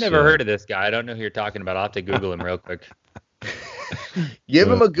 Absolutely. I've never heard of this guy. I don't know who you're talking about. I'll have to Google him real quick. Give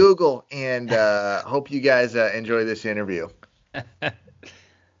him a Google, and hope you guys enjoy this interview. Is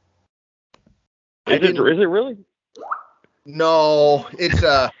it really? No, it's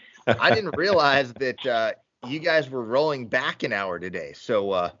I didn't realize that you guys were rolling back an hour today.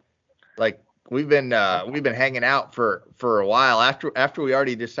 So we've been hanging out for a while. After we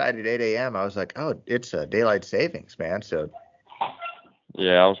already decided 8 a.m., I was like, oh, it's daylight savings, man. So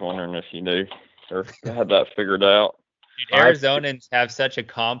yeah, I was wondering if you knew or had that figured out. Dude, Arizonans have such a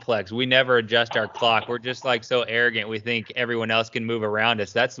complex. We never adjust our clock. We're just like so arrogant. We think everyone else can move around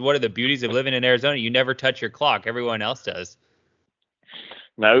us. That's one of the beauties of living in Arizona. You never touch your clock. Everyone else does.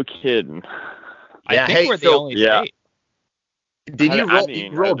 No kidding. I think we're the only state. Did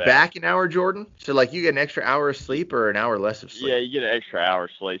you roll back an hour, Jordan? So like you get an extra hour of sleep or an hour less of sleep? Yeah, you get an extra hour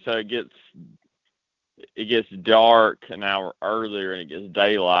of sleep. So it gets dark an hour earlier and it gets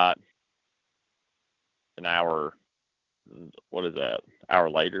daylight an hour. What is that? Hour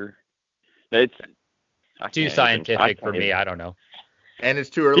later? It's too scientific for me. I don't know. And it's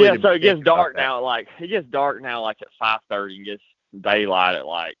too early. Yeah, so it gets dark now. Like at 5:30 and gets daylight at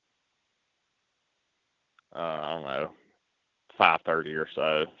like I don't know, 5:30 or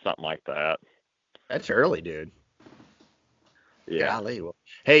so, something like that. That's early, dude. Yeah. Golly. Well,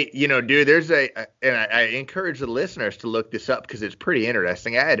 hey, dude, and I encourage the listeners to look this up because it's pretty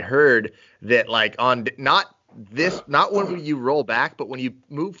interesting. I had heard that like on not when you roll back, but when you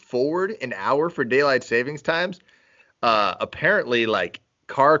move forward an hour for daylight savings times, apparently like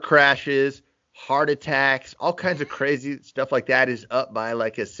car crashes, heart attacks, all kinds of crazy stuff like that is up by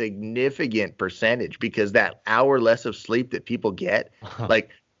like a significant percentage because that hour less of sleep that people get,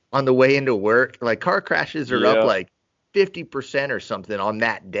 like on the way into work, like car crashes are up like 50% or something on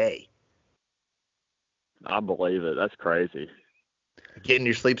that day. I believe it. That's crazy. Getting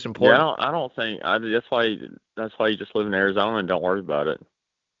your sleep's important. Yeah, I don't think that's why you just live in Arizona and don't worry about it.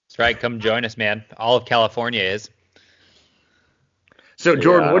 That's right. Come join us, man. All of California is. So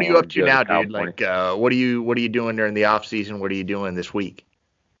Jordan, what are you up to now, dude? Like, what are you doing during the off season? What are you doing this week?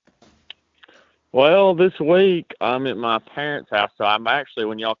 Well, this week I'm at my parents' house. So I'm actually,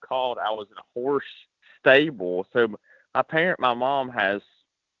 when y'all called, I was in a horse stable. So my mom has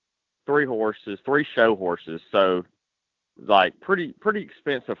 3 show horses. So like pretty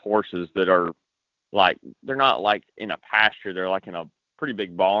expensive horses that are like, they're not like in a pasture. They're like in a pretty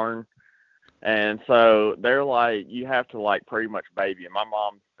big barn. And so they're like, you have to like pretty much baby. And my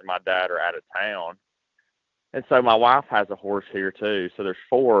mom and my dad are out of town. And so my wife has a horse here too. So there's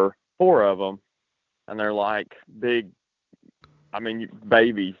four of them. And they're like big,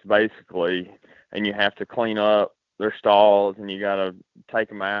 babies basically. And you have to clean up their stalls and you got to take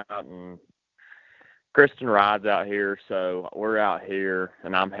them out. And Kristen rides out here. So we're out here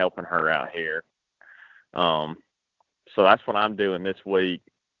and I'm helping her out here. So that's what I'm doing this week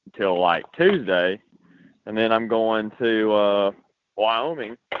until like Tuesday. And then I'm going to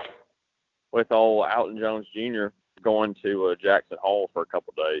Wyoming with old Alton Jones Jr. going to Jackson Hole for a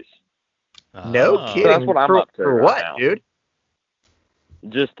couple days. No kidding. So that's what I'm up to for right what, now. Dude?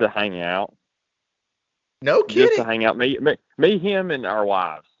 Just to hang out. No kidding. Just to hang out. Me, him, and our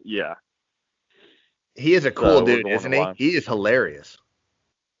wives. Yeah. He is a cool dude, isn't he? He is hilarious.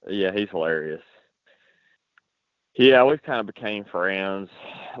 Yeah, he's hilarious. Yeah, we've kind of became friends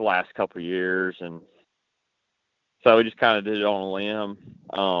the last couple of years, and so we just kind of did it on a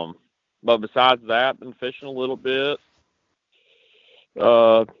limb. But besides that, been fishing a little bit.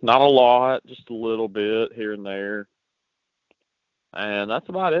 Not a lot, just a little bit here and there. And that's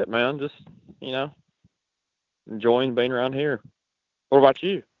about it, man. Just, enjoying being around here. What about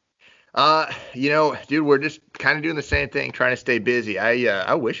you? Dude, we're just kind of doing the same thing, trying to stay busy.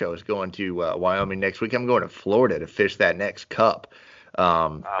 I wish I was going to Wyoming next week. I'm going to Florida to fish that next cup.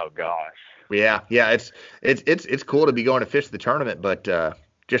 Oh gosh. Yeah, it's cool to be going to fish the tournament, but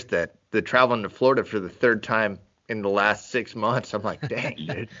just the traveling to Florida for the 3rd time in the last 6 months, I'm like, dang,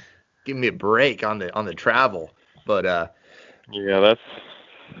 dude, give me a break on the travel. But yeah,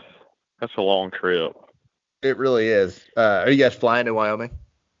 that's a long trip. It really is. Are you guys flying to Wyoming?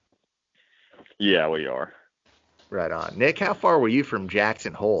 Yeah, we are. Right on. Nick, how far were you from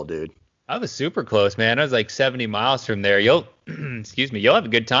Jackson Hole, dude? I was super close, man. I was like 70 miles from there. You'll have a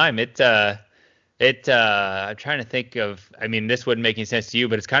good time. I'm trying to think of, this wouldn't make any sense to you,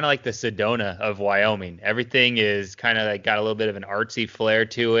 but it's kind of like the Sedona of Wyoming. Everything is kind of like got a little bit of an artsy flair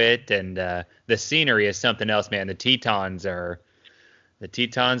to it. And the scenery is something else, man. The Tetons are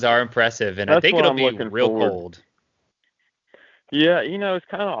impressive. And I think it'll be real cold. Yeah, it's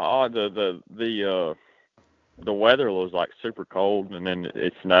kind of odd. The weather was like super cold, and then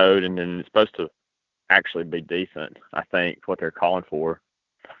it snowed, and then it's supposed to actually be decent. I think what they're calling for.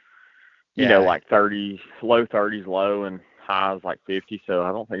 Yeah. Like 30s, low 30s, low, and highs like 50. So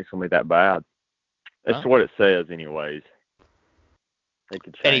I don't think it's gonna be that bad. That's what it says, anyways. It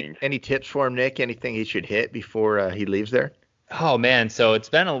could change. Any tips for him, Nick? Anything he should hit before he leaves there? Oh man, so it's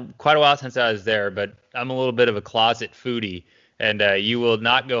been quite a while since I was there, but I'm a little bit of a closet foodie, and you will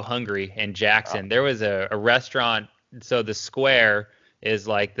not go hungry in Jackson. There was a restaurant, so the square is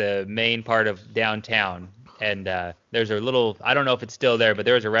like the main part of downtown, and there's a little, I don't know if it's still there, but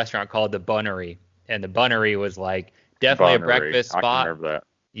there was a restaurant called the Bunnery, and the Bunnery was like definitely a breakfast spot. I can remember that.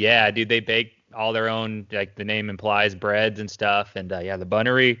 Yeah, dude, they bake all their own, like the name implies, breads and stuff, and yeah, the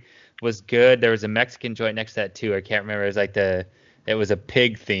Bunnery was good. There was a Mexican joint next to that too. I can't remember. It was like it was a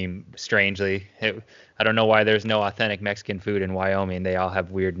pig theme. Strangely, I don't know why there's no authentic Mexican food in Wyoming. They all have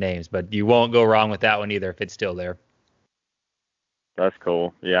weird names, but you won't go wrong with that one either if it's still there. That's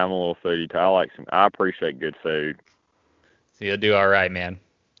cool. Yeah, I'm a little foodie too. I appreciate good food. So you'll do all right, man.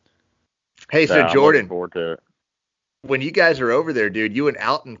 Hey, so I'm Jordan, looking forward to it. When you guys are over there, dude, you and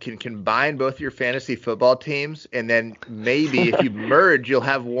Alton can combine both your fantasy football teams, and then maybe if you merge, you'll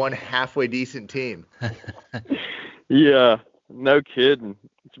have one halfway decent team. Yeah, no kidding.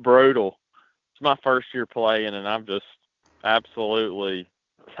 It's brutal. It's my first year playing, and I'm just absolutely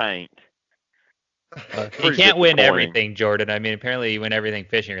tanked. You can't win everything, Jordan. I mean, apparently you win everything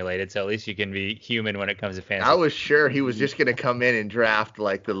fishing related, so at least you can be human when it comes to fantasy. I was sure he was just going to come in and draft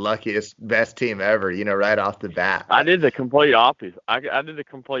like the luckiest, best team ever, right off the bat. I did the complete opposite. I did the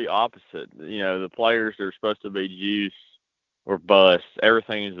complete opposite. The players that are supposed to be juice or bust.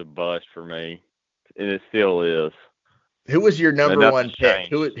 Everything is a bust for me, and it still is. Who was your number one pick?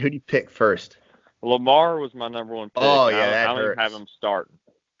 Who did you pick first? Lamar was my number one pick. Oh, yeah, that I don't hurts. even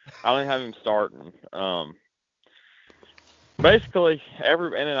have him starting. Basically,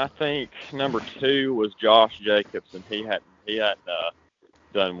 and then I think number 2 was Josh Jacobs, and he hadn't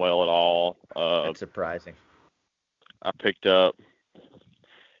done well at all. That's surprising. I picked up.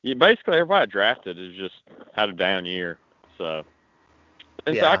 Basically, everybody drafted has just had a down year. So,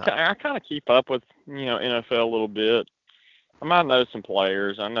 and so I kind of keep up with NFL a little bit. I might know some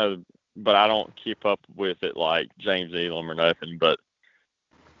players. I know, but I don't keep up with it like James Elam or nothing. But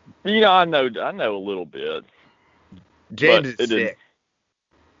I know a little bit. James is sick.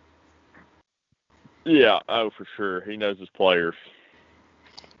 Yeah, for sure. He knows his players.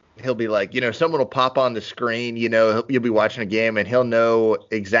 He'll be like, someone will pop on the screen, you'll be watching a game and he'll know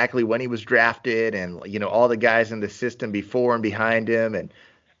exactly when he was drafted and, all the guys in the system before and behind him. And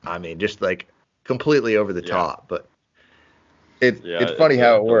I mean, just like completely over the top, but it's funny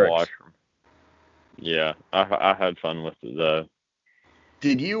how it works. Yeah. I had fun with it though.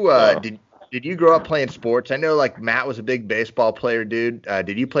 Did you, Did you grow up playing sports? I know like Matt was a big baseball player, dude.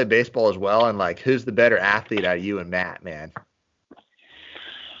 Did you play baseball as well? And like, who's the better athlete out of you and Matt, man?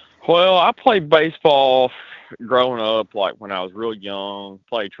 Well, I played baseball growing up, like when I was real young,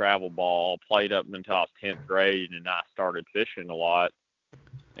 played travel ball, played up until I was 10th grade, and I started fishing a lot.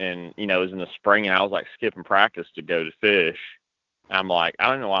 And, it was in the spring, and I was like skipping practice to go to fish. I'm like, I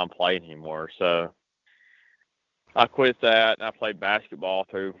don't know why I'm playing anymore. So I quit that, and I played basketball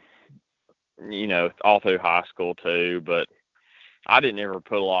through all through high school too, but I didn't ever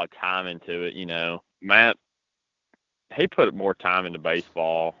put a lot of time into it. Matt, he put more time into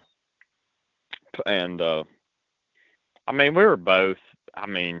baseball, and I mean, we were both,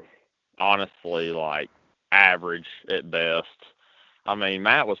 honestly, like average at best. I mean,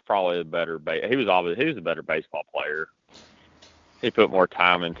 Matt was probably the better, he was a better baseball player. He put more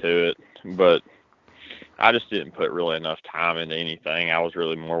time into it, but I just didn't put really enough time into anything. I was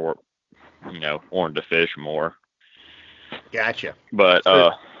really more wanted to fish more. Gotcha. But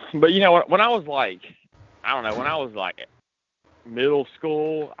when I was like, I don't know, when I was like middle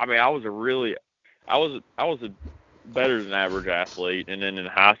school, I was a better than average athlete, and then in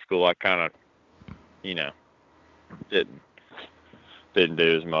high school I kind of, didn't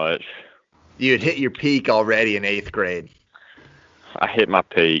do as much. You had hit your peak already in 8th grade. I hit my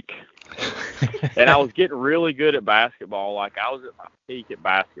peak. And I was getting really good at basketball. Like I was at my peak at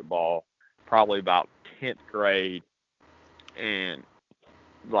basketball probably about 10th grade, and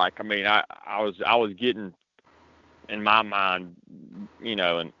like I was getting in my mind,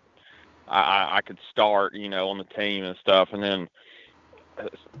 and I could start on the team and stuff, and then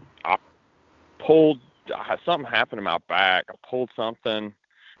something happened to my back. I pulled something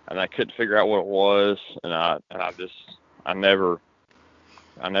and I couldn't figure out what it was, and I never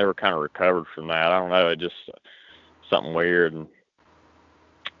kind of recovered from that. I don't know, it just something weird, and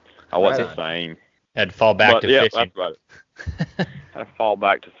I wasn't the same. Had to fall back to fishing. That's about it. I fall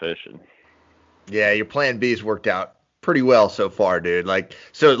back to fishing. Yeah, your plan B's worked out pretty well so far, dude. Like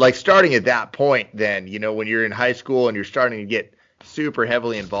starting at that point, then when you're in high school and you're starting to get super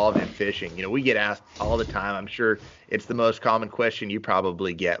heavily involved in fishing, we get asked all the time. I'm sure it's the most common question you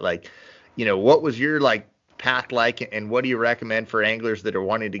probably get. Like, what was your like path like, and what do you recommend for anglers that are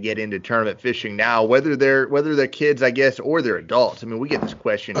wanting to get into tournament fishing now, whether they're kids, I guess, or they're adults? I mean, we get this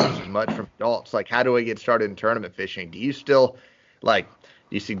question just as much from adults. Like, how do I get started in tournament fishing? Do you still do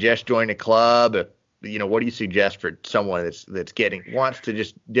you suggest joining a club? What do you suggest for someone that's wants to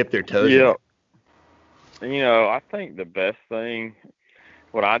just dip their toes in? I think the best thing,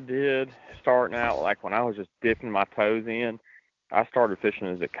 what I did starting out, like when I was just dipping my toes in, I started fishing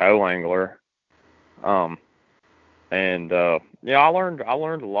as a co-angler. I learned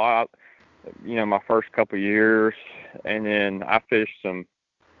a lot, my first couple of years, and then I fished some,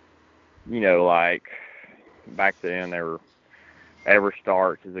 like back then they were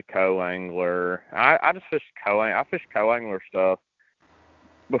EverStarts as a co-angler. I just fished I fished co-angler stuff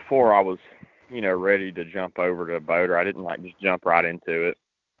before I was, ready to jump over to a boater. I didn't just jump right into it.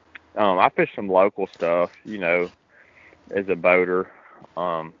 I fished some local stuff, as a boater,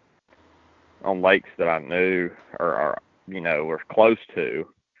 on lakes that I knew or were close to.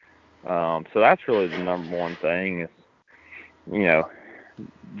 So that's really the number one thing is,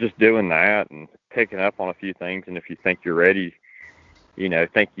 just doing that and picking up on a few things. And if you think you're ready,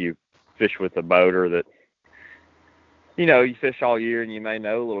 think you fish with a boater that, you fish all year and you may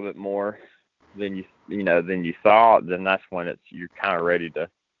know a little bit more than you thought, then that's when you're kind of ready to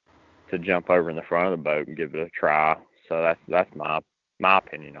jump over in the front of the boat and give it a try. So that's my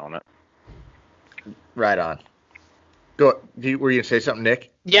opinion on it. Right on. Were you gonna say something,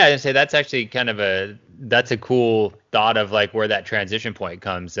 Nick? Yeah, I was gonna say that's actually kind of that's a cool thought of like where that transition point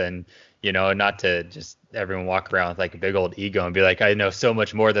comes, and not to just everyone walk around with like a big old ego and be like, I know so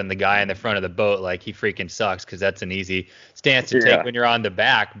much more than the guy in the front of the boat, like he freaking sucks, because that's an easy stance to take when you're on the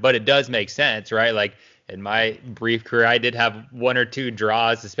back. But it does make sense, right? Like in my brief career, I did have one or two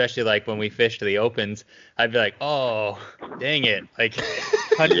draws, especially like when we fished the opens. I'd be like, oh, dang it, like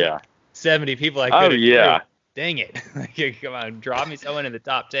 170 people I could have. Dang it. Come on, draw me someone in the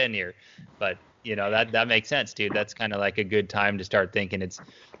top 10 here. But, that makes sense, dude. That's kind of like a good time to start thinking it's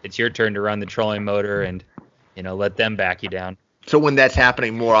your turn to run the trolling motor and, let them back you down. So when that's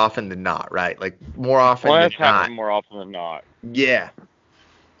happening more often than not, right? Like more often than not. That's happening more often than not. Yeah.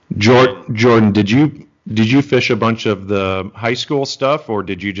 Jordan, did you fish a bunch of the high school stuff, or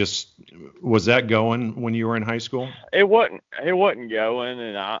was that going when you were in high school? It wasn't going,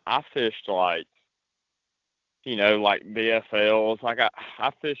 and I fished like BFLs. Like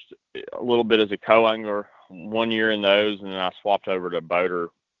I fished a little bit as a co-angler one year in those, and then I swapped over to boater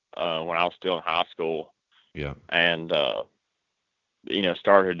when I was still in high school. Yeah. And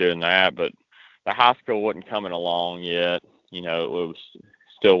started doing that, but the high school wasn't coming along yet. It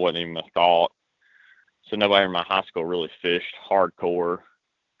wasn't even a thought. So nobody in my high school really fished hardcore.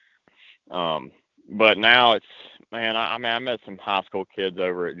 But now I met some high school kids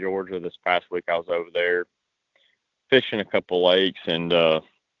over at Georgia this past week. I was over there fishing a couple lakes, and I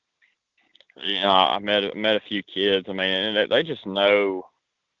met a few kids. I mean, and they just know.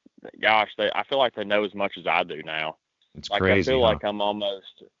 Gosh, I feel like they know as much as I do now. It's crazy. I feel like I'm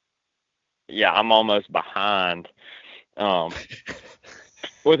almost behind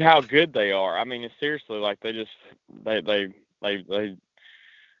with how good they are. I mean, it's seriously like they it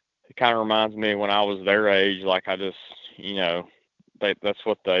kind of reminds me when I was their age. Like I just, that's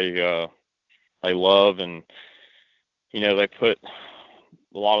what they love, and they put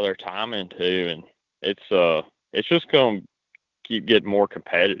a lot of their time into, and it's just going to keep getting more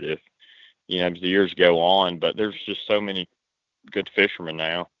competitive, as the years go on. But there's just so many good fishermen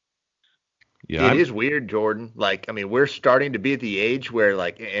now. Yeah, it is weird, Jordan. Like, I mean, we're starting to be at the age where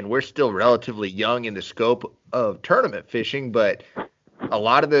and we're still relatively young in the scope of tournament fishing, but a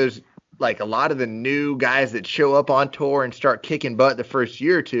lot of the new guys that show up on tour and start kicking butt the first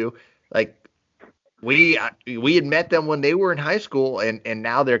year or two, like we had met them when they were in high school, and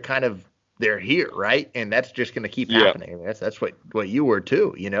now they're here, right? And that's just going to keep happening. I mean, that's what you were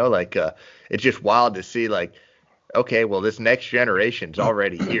too, it's just wild to see, like, okay, well, this next generation's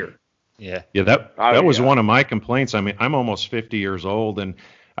already here. Yeah, that was one of my complaints. I mean, I'm almost 50 years old, and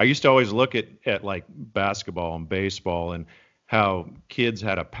I used to always look at like basketball and baseball and how kids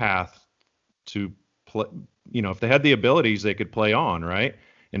had a path to play, if they had the abilities, they could play on, right?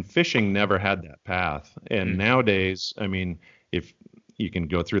 And fishing never had that path. And nowadays, I mean, if you can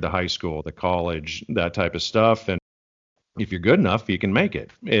go through the high school, the college, that type of stuff, and if you're good enough, you can make it.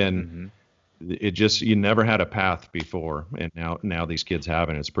 And it just, you never had a path before, and now these kids have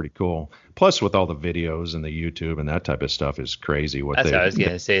it, and it's pretty cool. Plus, with all the videos and the YouTube and that type of stuff is crazy. That's what I was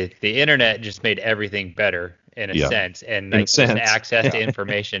gonna say. The internet just made everything better in a sense, and like access to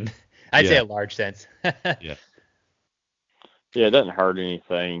information. I'd say a large sense. Yeah, it doesn't hurt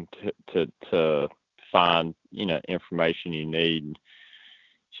anything to find, information you need.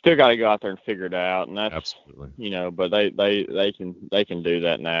 Still got to go out there and figure it out, and that's absolutely. But they can do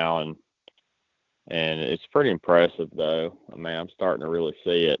that now, and it's pretty impressive though. I mean, I'm starting to really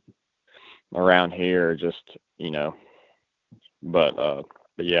see it around here, just but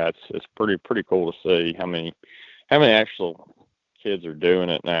yeah, it's pretty cool to see how many actual kids are doing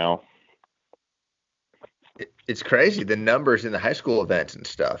it now. It's crazy, the numbers in the high school events and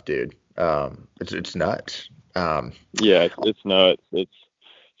stuff, dude. It's nuts. Yeah, it's nuts. It's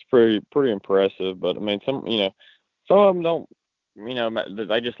pretty impressive. But I mean, some of them don't.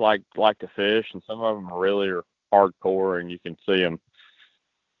 They just like to fish, and some of them really are hardcore, and you can see them.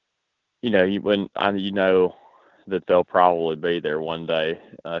 That they'll probably be there one day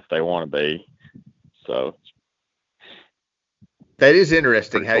if they want to be. So that is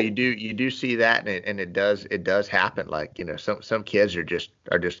interesting how you do see that, and it does happen. Like, some kids are just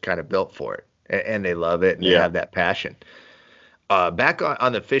kind of built for it, and they love it, and they have that passion. Back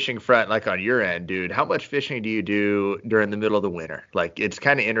on the fishing front, like on your end, dude, how much fishing do you do during the middle of the winter? Like, it's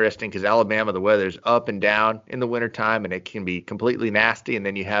kind of interesting because Alabama, the weather's up and down in the wintertime, and it can be completely nasty, and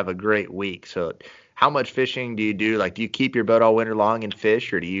then you have a great week. So how much fishing do you do? Like, do you keep your boat all winter long and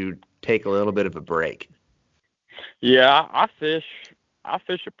fish, or do you take a little bit of a break? Yeah, I fish a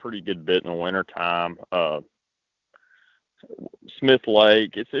pretty good bit in the wintertime. Smith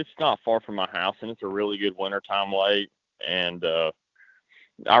Lake, it's not far from my house, and it's a really good wintertime lake. And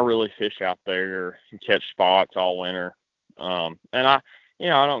I really fish out there and catch spots all winter. And I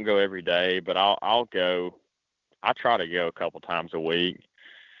don't go every day, but I'll go. I try to go a couple times a week.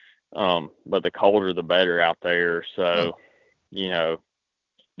 But the colder the better out there. So,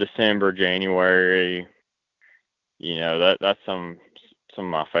 December, January, that's some of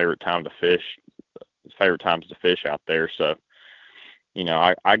my favorite times to fish out there. So,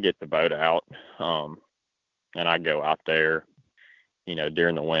 I get the boat out. And I go out there,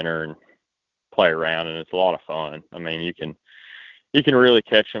 during the winter and play around, and it's a lot of fun. I mean, you can really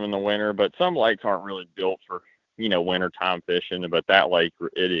catch them in the winter, but some lakes aren't really built for, wintertime fishing, but that lake,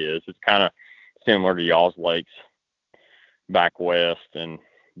 it is. It's kind of similar to y'all's lakes back west, and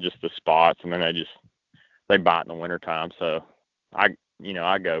just the spots. I mean, they bite in the wintertime, so I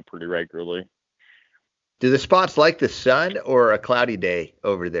go pretty regularly. Do the spots like the sun or a cloudy day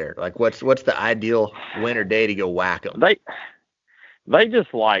over there? Like, what's the ideal winter day to go whack them? They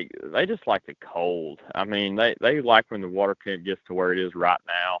just like the cold. I mean, they like when the water temp gets to where it is right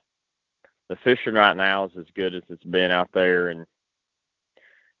now. The fishing right now is as good as it's been out there in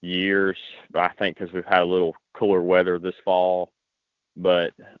years. I think because we've had a little cooler weather this fall,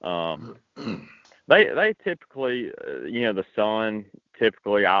 but they typically, the sun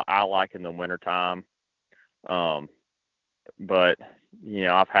typically I like in the wintertime. But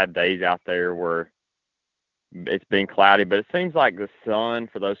I've had days out there where it's been cloudy, but it seems like the sun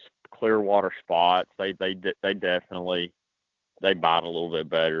for those clear water spots, they definitely bite a little bit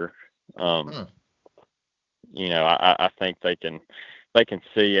better. I think they can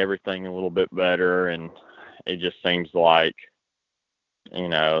see everything a little bit better, and it just seems like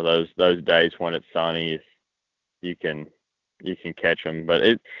those days when it's sunny, you can catch them.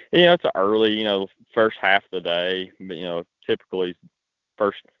 But it's early, first half of the day, but typically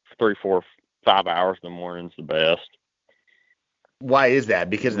first 3, 4, 5 hours in the morning is the best. Why is that?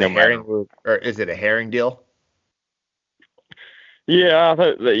 Because of the herring, or is it a herring deal? Yeah, I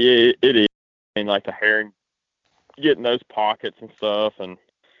think that it is. I mean, like the herring, getting those pockets and stuff, and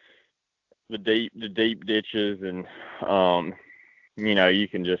the deep ditches, and you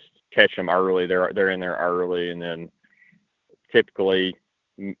can just catch them early. They're in there early, and then typically,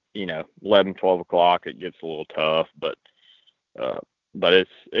 11, 12 o'clock, it gets a little tough, but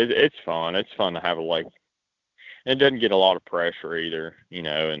it's fun. It's fun to have a lake. It doesn't get a lot of pressure either,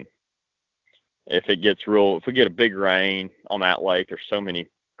 and if we get a big rain on that lake, there's so many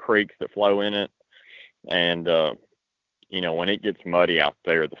creeks that flow in it, and when it gets muddy out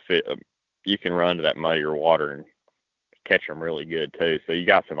there, you can run to that muddier water and catch them really good too. So you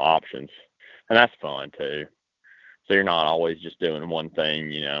got some options, and that's fun too. So you're not always just doing one thing,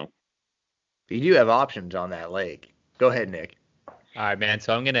 You do have options on that lake. Go ahead, Nick. All right, man.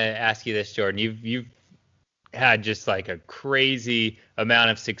 So I'm gonna ask you this, Jordan. You've had just like a crazy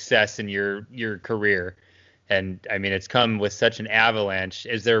amount of success in your career, and I mean it's come with such an avalanche.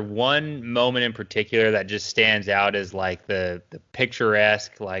 Is there one moment in particular that just stands out as like the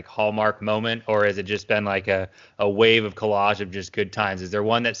picturesque, like hallmark moment, or has it just been like a wave of collage of just good times? Is there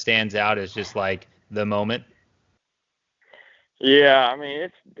one that stands out as just like the moment? Yeah, I mean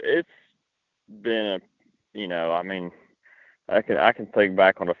it's been I mean I can think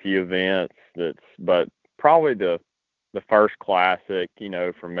back on a few events. but probably the first classic,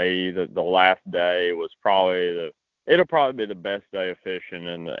 for me, the last day was it'll probably be the best day of fishing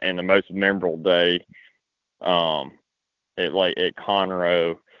and the most memorable day. At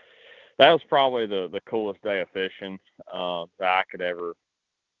Conroe, that was probably the coolest day of fishing that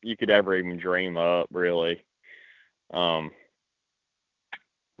you could ever even dream up, really. Was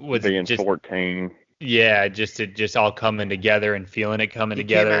being it just 14. Yeah, just all coming together and feeling it coming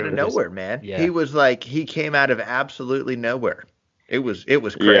together. He came out of nowhere, man. Yeah. He came out of absolutely nowhere. It was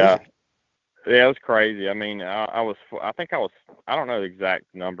crazy. Yeah, it was crazy. I mean, I don't know the exact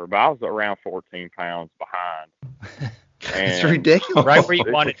number, but I was around 14 pounds behind. It's ridiculous. Right where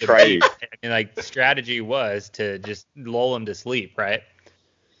you wanted to crazy. be. I mean, like, the strategy was to just lull him to sleep, right?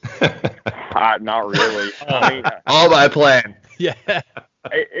 Not really. I mean, all by plan. Yeah.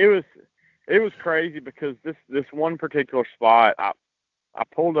 It was crazy because this one particular spot, I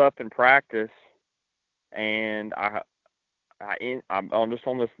pulled up in practice, and I'm just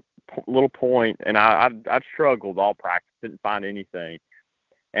on this little point, and I struggled all practice, didn't find anything,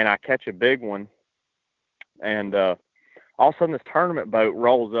 and I catch a big one, and all of a sudden this tournament boat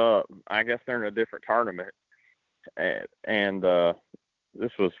rolls up. I guess they're in a different tournament, and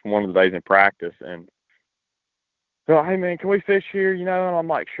this was one of the days in practice, and so, hey man, can we fish here? And I'm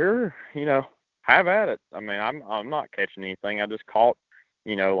like, sure, have at it. I mean, I'm not catching anything. I just caught,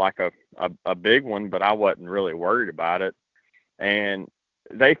 like a big one, but I wasn't really worried about it. And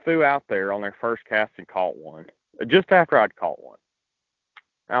they flew out there on their first cast and caught one just after I'd caught one.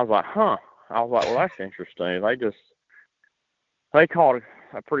 And I was like, huh. I was like, well, that's interesting. They caught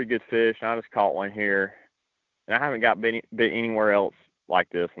a pretty good fish, and I just caught one here. And I haven't got bit anywhere else like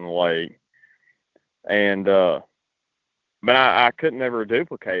this in the lake. And, but I couldn't ever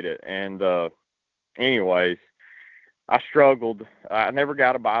duplicate it. And anyways, I struggled. I never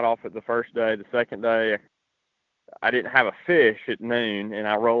got a bite off it the first day. The second day, I didn't have a fish at noon, and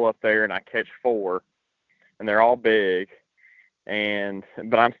I roll up there and I catch 4, and they're all big.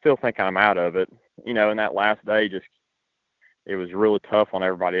 But I'm still thinking I'm out of it. And that last day it was really tough on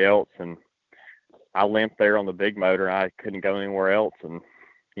everybody else, and I limped there on the big motor, and I couldn't go anywhere else, and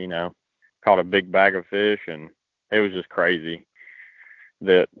caught a big bag of fish, and it was just crazy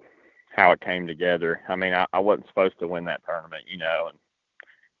how it came together. I mean, I wasn't supposed to win that tournament, and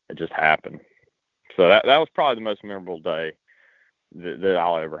it just happened. So that was probably the most memorable day that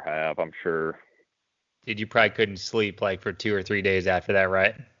I'll ever have, I'm sure. Dude, you probably couldn't sleep like for 2 or 3 days after that,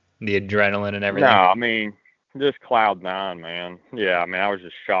 right? The adrenaline and everything. No, I mean, just cloud 9, man. Yeah, I mean, I was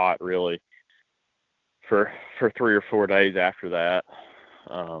just shot really for 3 or 4 days after that.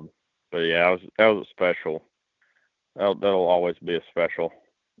 But yeah, that was a special. That'll always be a special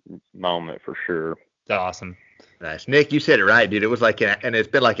moment for sure. That's awesome. Nice. Nick, you said it right, dude. It was and it's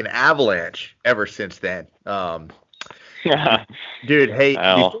been like an avalanche ever since then. Dude, hey,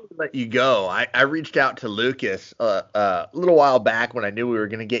 before we let you go, I reached out to Lucas a little while back when I knew we were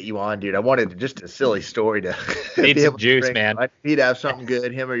going to get you on, dude. I wanted just a silly story to need some juice, man. He'd have something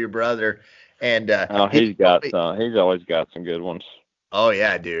good, him or your brother. And he's always got some good ones. Oh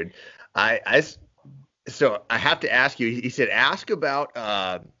yeah, dude. So I have to ask you. He said, ask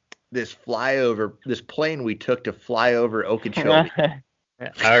about this plane we took to fly over Okeechobee.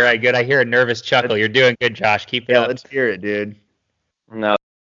 All right, good. I hear a nervous chuckle. You're doing good, Josh. Keep it up. Let's hear it, dude. No,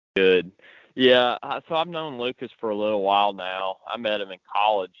 good. Yeah, so I've known Lucas for a little while now. I met him in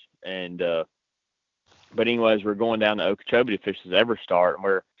college, and but anyways, we're going down to Okeechobee to fish this EverStart,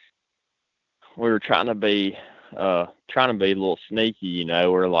 and we were trying to be a little sneaky,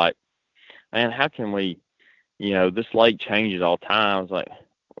 We're like, man, how can we, this lake changes all the time. I was like,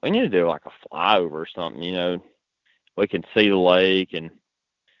 we need to do like a flyover or something, we can see the lake and,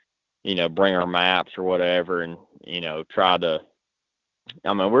 bring our maps or whatever and, try to,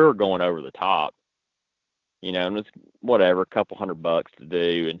 we were going over the top, and it's whatever, a couple $100 to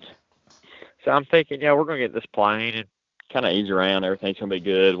do. And so I'm thinking, we're going to get this plane and kind of ease around. Everything's going to be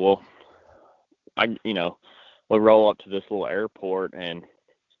good. Well, we roll up to this little airport, and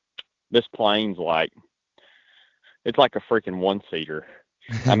this plane's it's like a freaking 1-seater.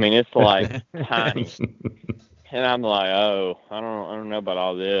 I mean, it's like tiny. And I'm like, oh, I don't know about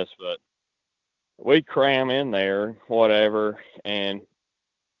all this, but we cram in there, whatever, and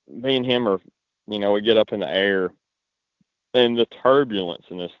me and him are, we get up in the air, and the turbulence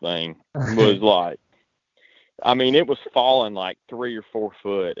in this thing was it was falling like 3 or 4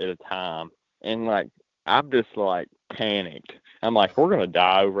 foot at a time, and I'm just panicked. I'm like, we're gonna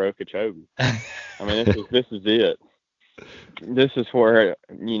die over Okeechobee. I mean, this is it. this is where,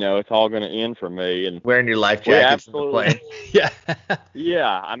 it's all going to end for me. And wearing your life jackets in the plane. Yeah.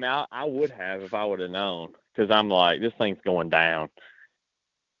 Yeah. I mean, I would have if I would have known, because I'm like, this thing's going down.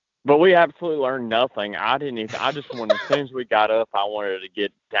 But we absolutely learned nothing. I just wanted, as soon as we got up, I wanted to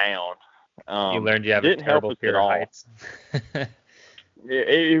get down. You learned you have a terrible fear of heights.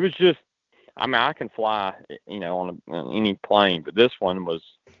 It was just, I mean, I can fly, on any plane, but this one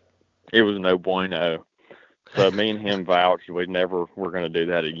it was no bueno. So me and him vouched we never were going to do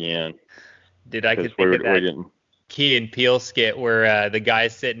that again. Dude, I could think of that Key and Peele skit where the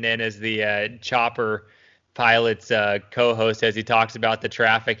guy's sitting in as the chopper pilot's co-host as he talks about the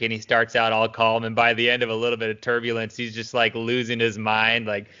traffic, and he starts out all calm, and by the end of a little bit of turbulence, he's just like losing his mind,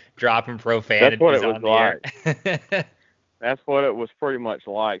 like dropping profanities. That's what it was on the like. air. That's what it was pretty much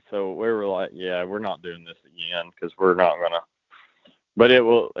like. So we were like, yeah, we're not doing this again, because we're not going to. But it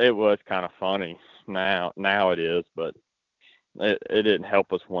was kind of funny. Now it is, but it didn't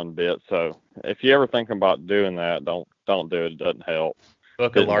help us one bit. So if you ever think about doing that, don't do it. It doesn't help.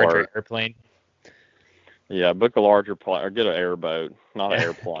 Book a larger airplane. Yeah, book a larger plane, or get an airboat, not an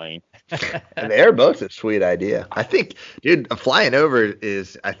airplane. An airboat's a sweet idea. I think, dude, flying over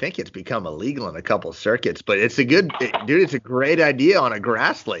I think it's become illegal in a couple of circuits, but it's a great idea on a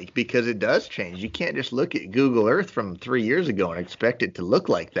grass lake, because it does change. You can't just look at Google Earth from 3 years ago and expect it to look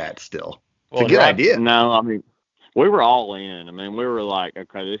like that still. It's a good idea. No, I mean, we were all in. I mean, we were like,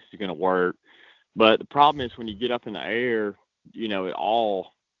 okay, this is going to work. But the problem is when you get up in the air, it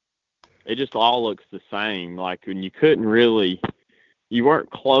just all looks the same. Like when you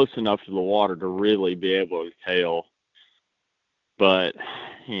weren't close enough to the water to really be able to tell. But,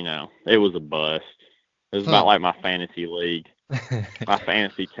 it was a bust. It was about like my fantasy league, my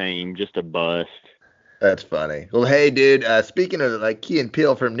fantasy team, just a bust. That's funny. Well, hey, dude, speaking of like Key and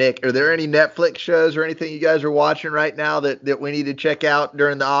Peele from Nick, are there any Netflix shows or anything you guys are watching right now that we need to check out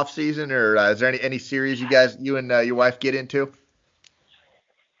during the off season, or is there any series you and your wife get into?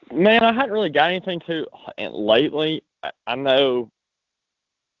 Man, I hadn't really got anything to lately. I know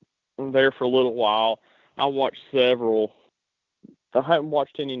I'm there for a little while. I watched several. I haven't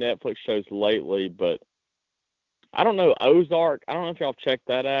watched any Netflix shows lately, but I don't know, Ozark. I don't know if y'all checked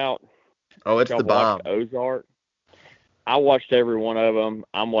that out. Oh, it's the bomb. Ozark. I watched every one of them.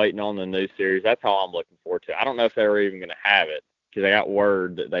 I'm waiting on the new series. That's all I'm looking forward to. I don't know if they're even going to have it, because I got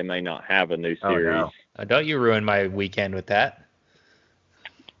word that they may not have a new series. Oh, no. Don't you ruin my weekend with that.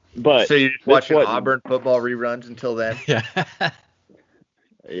 But so you're just watching Auburn football reruns until then? Yeah.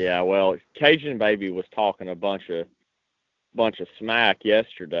 Yeah. Well, Cajun Baby was talking a bunch of smack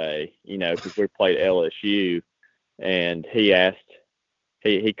yesterday, because we played LSU, and he asked.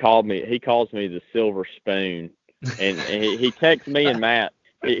 He calls me the Silver Spoon, and he texts me and Matt.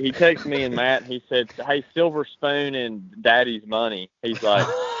 He texts me and Matt. He said, "Hey, Silver Spoon and Daddy's Money." He's like,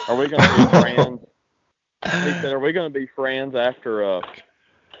 "Are we going to be friends?" He said, "Are we going to be friends after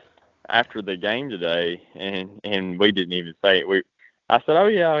the game today?" And we didn't even say it. I said, "Oh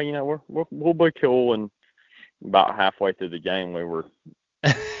yeah, we'll be cool." And about halfway through the game, we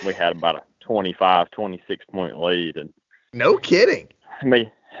had about a 25, 26 point lead, and no kidding.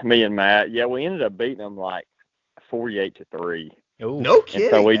 Me and Matt, yeah, we ended up beating them like 48-3. No kidding.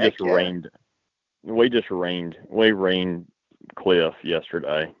 And so we reamed Cliff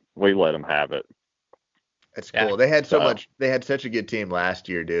yesterday. We let them have it. That's cool. Yeah. They had such a good team last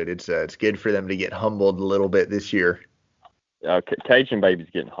year, dude. It's good for them to get humbled a little bit this year. Cajun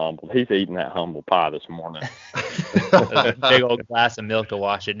Baby's getting humbled. He's eating that humble pie this morning. A big old glass of milk to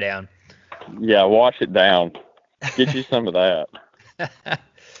wash it down. Yeah, wash it down. Get you some of that.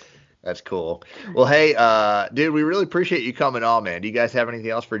 That's cool. Well, hey, dude, we really appreciate you coming on, man. Do you guys have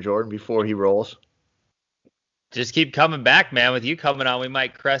anything else for Jordan before he rolls? Just keep coming back, man. With you coming on, we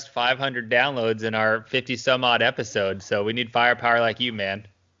might crest 500 downloads in our 50-some-odd episodes. So we need firepower like you, man.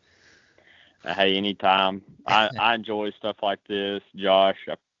 Hey, anytime. I enjoy stuff like this, Josh.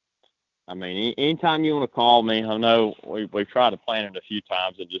 I mean, anytime you want to call me, I know we've tried to plan it a few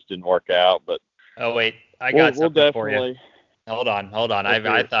times. It just didn't work out. But oh, wait. I got something for you. Hold on.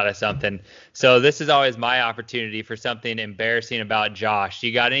 I thought of something. So this is always my opportunity for something embarrassing about Josh.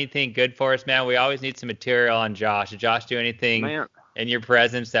 You got anything good for us, man? We always need some material on Josh. Did Josh do anything in your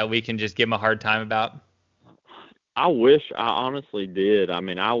presence that we can just give him a hard time about? I wish I honestly did. I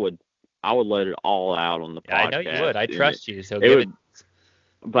mean, I would let it all out on the podcast. I know you would. I trust you. So give it.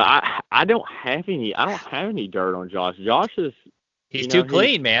 But I don't have any dirt on Josh. Josh is he's too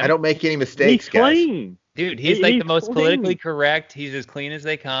clean, man. I don't make any mistakes, he's clean. Guys. Dude, he's like the most politically correct. He's as clean as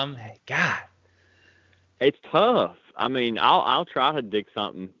they come. God. It's tough. I mean, I'll try to dig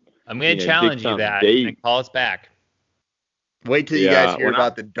something. I'm going to challenge you that and call us back. Wait till you guys hear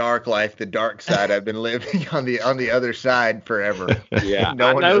about the dark life, the dark side. I've been living on the other side forever. Yeah,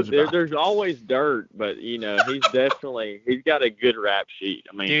 no one knows there's always dirt, but he's got a good rap sheet.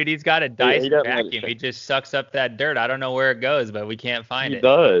 I mean, dude, he's got a Dyson vacuum. He just sucks up that dirt. I don't know where it goes, but we can't find it. He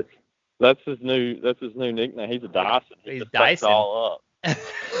does. That's his new nickname. He's a Dyson. He's Dyson. Sucks all up.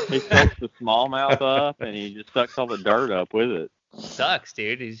 He sucks the smallmouth up, and he just sucks all the dirt up with it. Sucks,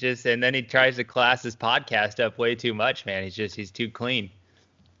 dude. And then he tries to class his podcast up way too much, man. He's too clean.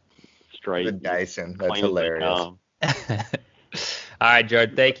 Straight. The Dyson. That's hilarious. All right,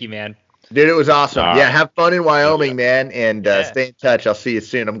 Jordan. Thank you, man. Dude, it was awesome. Yeah, have fun in Wyoming, man, and stay in touch. I'll see you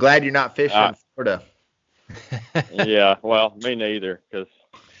soon. I'm glad you're not fishing in Florida. Yeah, well, me neither, because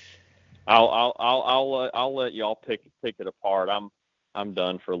I'll let y'all pick it apart. I'm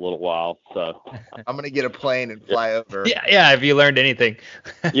done for a little while, so I'm gonna get a plane and fly over. Yeah. Have you learned anything?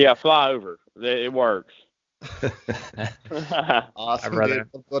 Yeah, fly over. It works. Awesome, dude.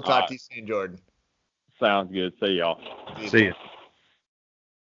 We'll talk to you soon, Jordan. Sounds good. See y'all. See you.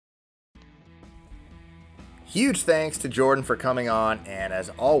 Huge thanks to Jordan for coming on, and as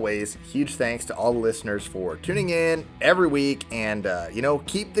always, huge thanks to all the listeners for tuning in every week, and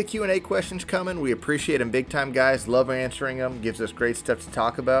keep the Q&A questions coming. We appreciate them big time, guys. Love answering them. Gives us great stuff to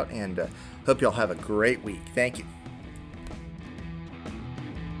talk about, and hope y'all have a great week. Thank you.